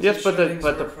bombings. Yes, but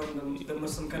were from the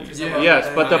Muslim countries. Yeah,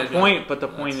 yes, but the point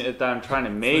that I'm trying to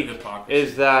make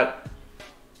is that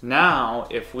now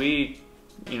if we,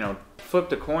 flip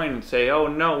the coin and say, oh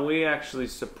no, we actually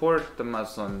support the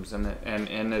Muslims and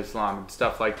Islam and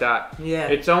stuff like that. Yeah,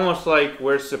 it's almost like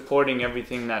we're supporting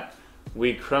everything that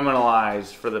we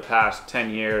criminalized for the past 10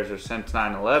 years or since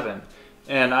 9/11.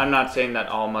 And I'm not saying that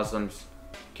all Muslims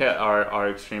are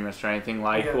extremists or anything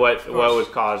like what was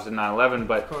caused in 9/11,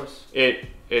 but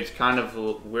it's kind of,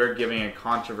 we're giving a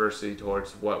controversy towards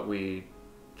what we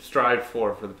strived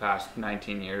for the past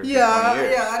 19 years. Yeah, 20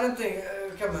 years. yeah, I don't think.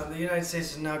 Come on, the United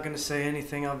States is not going to say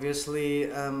anything. Obviously,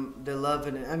 they love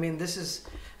it. I mean, this is,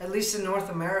 at least in North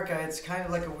America, it's kind of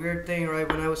like a weird thing, right?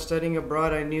 When I was studying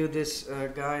abroad, I knew this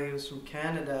guy who was from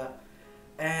Canada.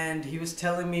 And he was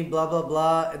telling me, blah, blah,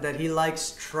 blah, that he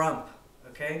likes Trump,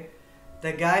 okay?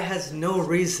 The guy has no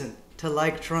reason to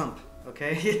like Trump,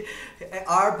 okay?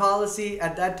 Our policy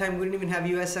at that time, we didn't even have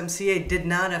USMCA, did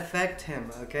not affect him,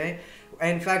 okay?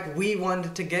 In fact, we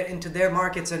wanted to get into their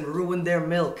markets and ruin their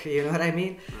milk, you know what I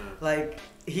mean? Like,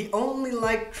 he only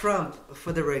liked Trump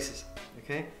for the racism,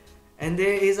 okay? And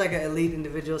there is like an elite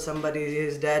individual, somebody,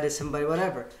 his dad is somebody,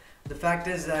 whatever. The fact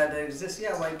is that there exists,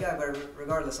 white guy, but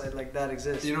regardless, that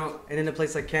exists. And in a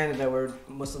place like Canada where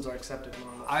Muslims are accepted more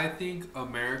or less. I think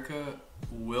America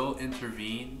will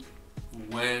intervene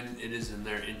when it is in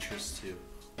their interest to,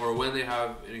 or when they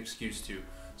have an excuse to.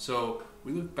 So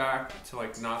we look back to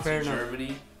like Nazi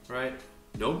Germany, right?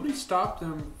 Nobody stopped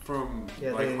them from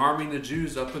harming the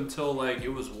Jews up until like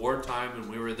it was wartime and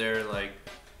we were there and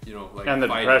the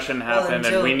Depression happened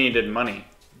and we needed money.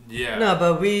 Yeah. No,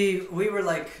 but we were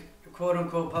like, quote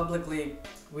unquote, publicly,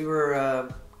 we were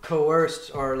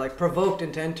coerced or like provoked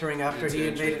into entering after he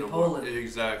invaded Poland.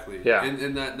 Exactly. Yeah.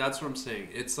 And that's what I'm saying.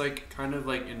 It's like kind of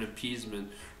like an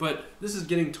appeasement. But this is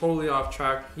getting totally off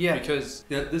track. Yeah. Because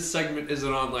this segment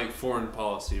isn't on like foreign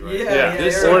policy, right? Yeah.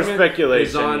 This or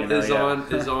speculation is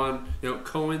on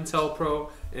COINTELPRO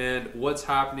and what's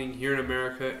happening here in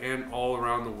America and all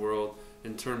around the world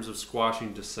in terms of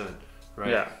squashing dissent, right?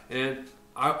 Yeah. And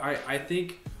I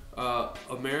think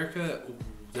America,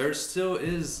 there still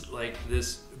is like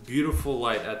this beautiful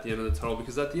light at the end of the tunnel,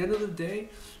 because at the end of the day,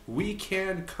 we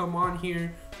can come on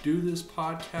here, do this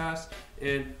podcast,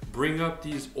 and bring up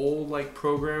these old like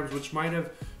programs which might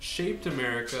have shaped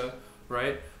America,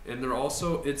 right? And they're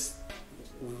also,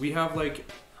 we have like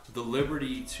the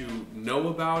liberty to know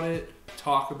about it,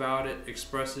 talk about it,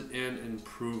 express it, and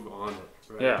improve on it,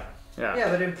 right? Yeah.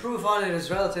 Yeah, but improve on it is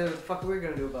relative. What the fuck are we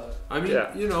gonna do about it? I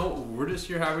mean, we're just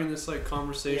here having this like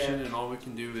conversation, and all we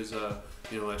can do is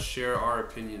let's share our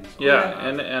opinions.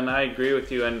 And I agree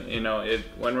with you. And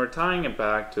when we're tying it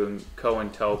back to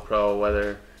COINTELPRO,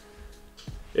 whether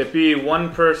it be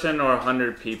one person or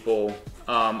 100 people,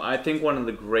 I think one of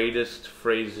the greatest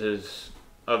phrases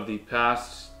of the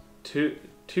past two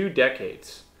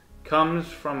decades comes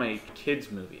from a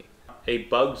kids movie, A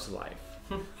Bug's Life.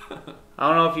 I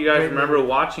don't know if you guys remember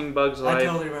watching Bug's Life. I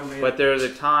totally remember. Yeah. But there's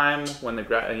a time when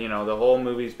the whole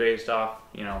movie's based off,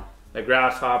 the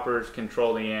grasshoppers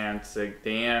control the ants. The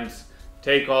ants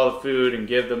take all the food and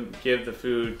give the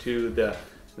food to the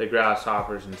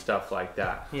grasshoppers and stuff like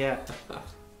that. Yeah.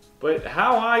 But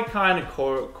how I kind of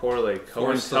correlate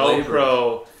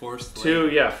COINTELPRO to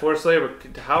forced labor.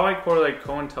 How I correlate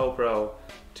COINTELPRO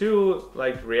to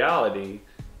like reality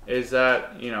is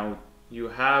that you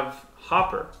have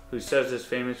Hopper, who says this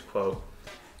famous quote,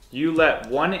 "You let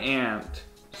one ant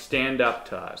stand up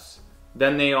to us,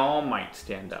 then they all might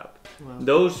stand up. Wow.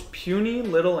 Those puny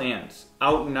little ants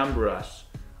outnumber us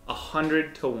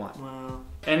 100 to 1. Wow.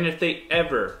 And if they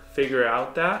ever figure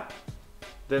out that,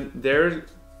 then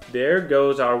there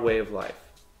goes our way of life.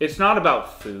 It's not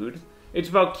about food. It's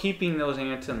about keeping those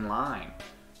ants in line.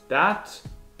 That's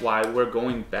why we're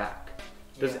going back.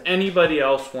 Does anybody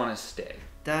else want to stay?"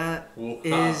 That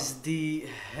is the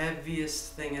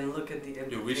heaviest thing, and look at the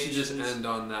implications. Dude, we should just end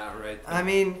on that right there. I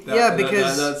mean,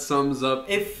 because that sums up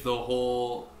the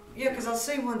whole... Yeah, because I'll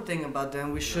say one thing about that,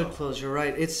 and we should close, you're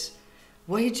right. It's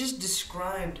what he just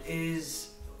described is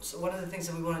one of the things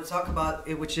that we want to talk about,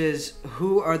 which is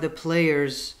who are the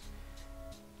players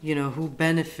who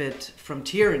benefit from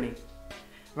tyranny,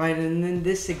 right? And in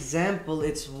this example,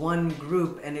 it's one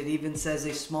group, and it even says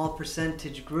a small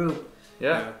percentage group.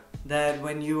 Yeah. That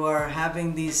when you are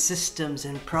having these systems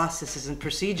and processes and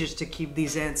procedures to keep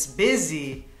these ants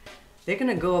busy, they're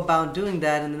gonna go about doing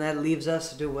that, and then that leaves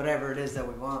us to do whatever it is that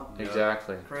we want.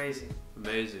 Exactly. Crazy.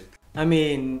 Amazing. I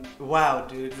mean, wow,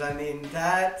 dude. I mean,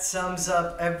 that sums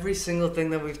up every single thing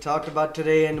that we've talked about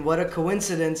today, and what a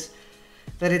coincidence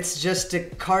that it's just a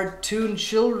cartoon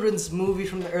children's movie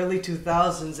from the early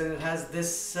 2000s, and it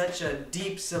has such a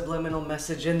deep subliminal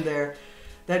message in there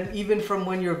that even from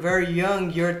when you're very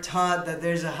young, you're taught that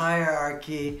there's a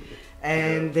hierarchy,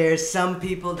 and there's some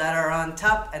people that are on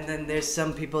top, and then there's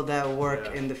some people that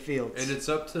work in the fields. And it's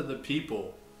up to the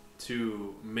people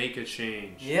to make a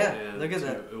change. Yeah, look at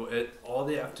that. All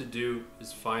they have to do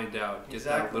is find out, get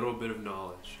that little bit of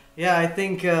knowledge. Yeah, I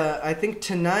think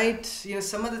tonight,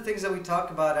 some of the things that we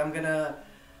talked about, I'm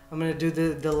gonna do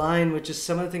the line, which is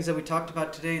some of the things that we talked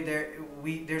about today.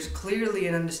 There's clearly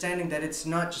an understanding that it's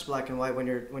not just black and white when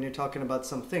you're talking about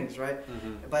some things, right?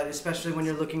 Mm-hmm. But especially when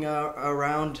you're looking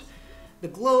around the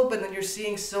globe, and then you're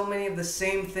seeing so many of the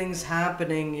same things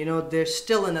happening. There's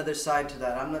still another side to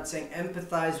that. I'm not saying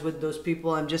empathize with those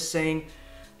people. I'm just saying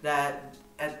that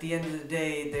at the end of the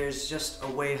day, there's just a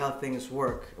way how things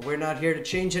work. We're not here to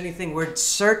change anything. We're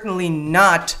certainly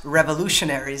not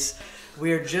revolutionaries.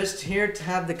 We're just here to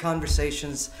have the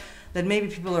conversations that maybe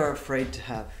people are afraid to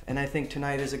have. And I think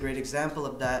tonight is a great example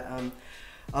of that.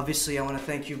 Obviously, I want to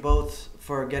thank you both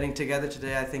for getting together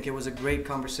today. I think it was a great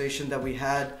conversation that we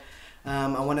had.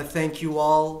 I want to thank you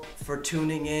all for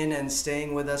tuning in and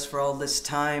staying with us for all this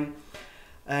time.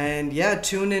 And yeah,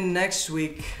 tune in next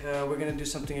week. We're going to do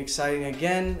something exciting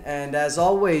again. And as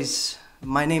always,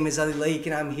 my name is Ali Laik,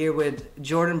 and I'm here with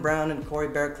Jordan Brown and Corey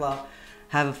Bearclaw.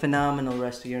 Have a phenomenal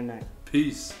rest of your night.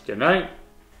 Peace. Good night.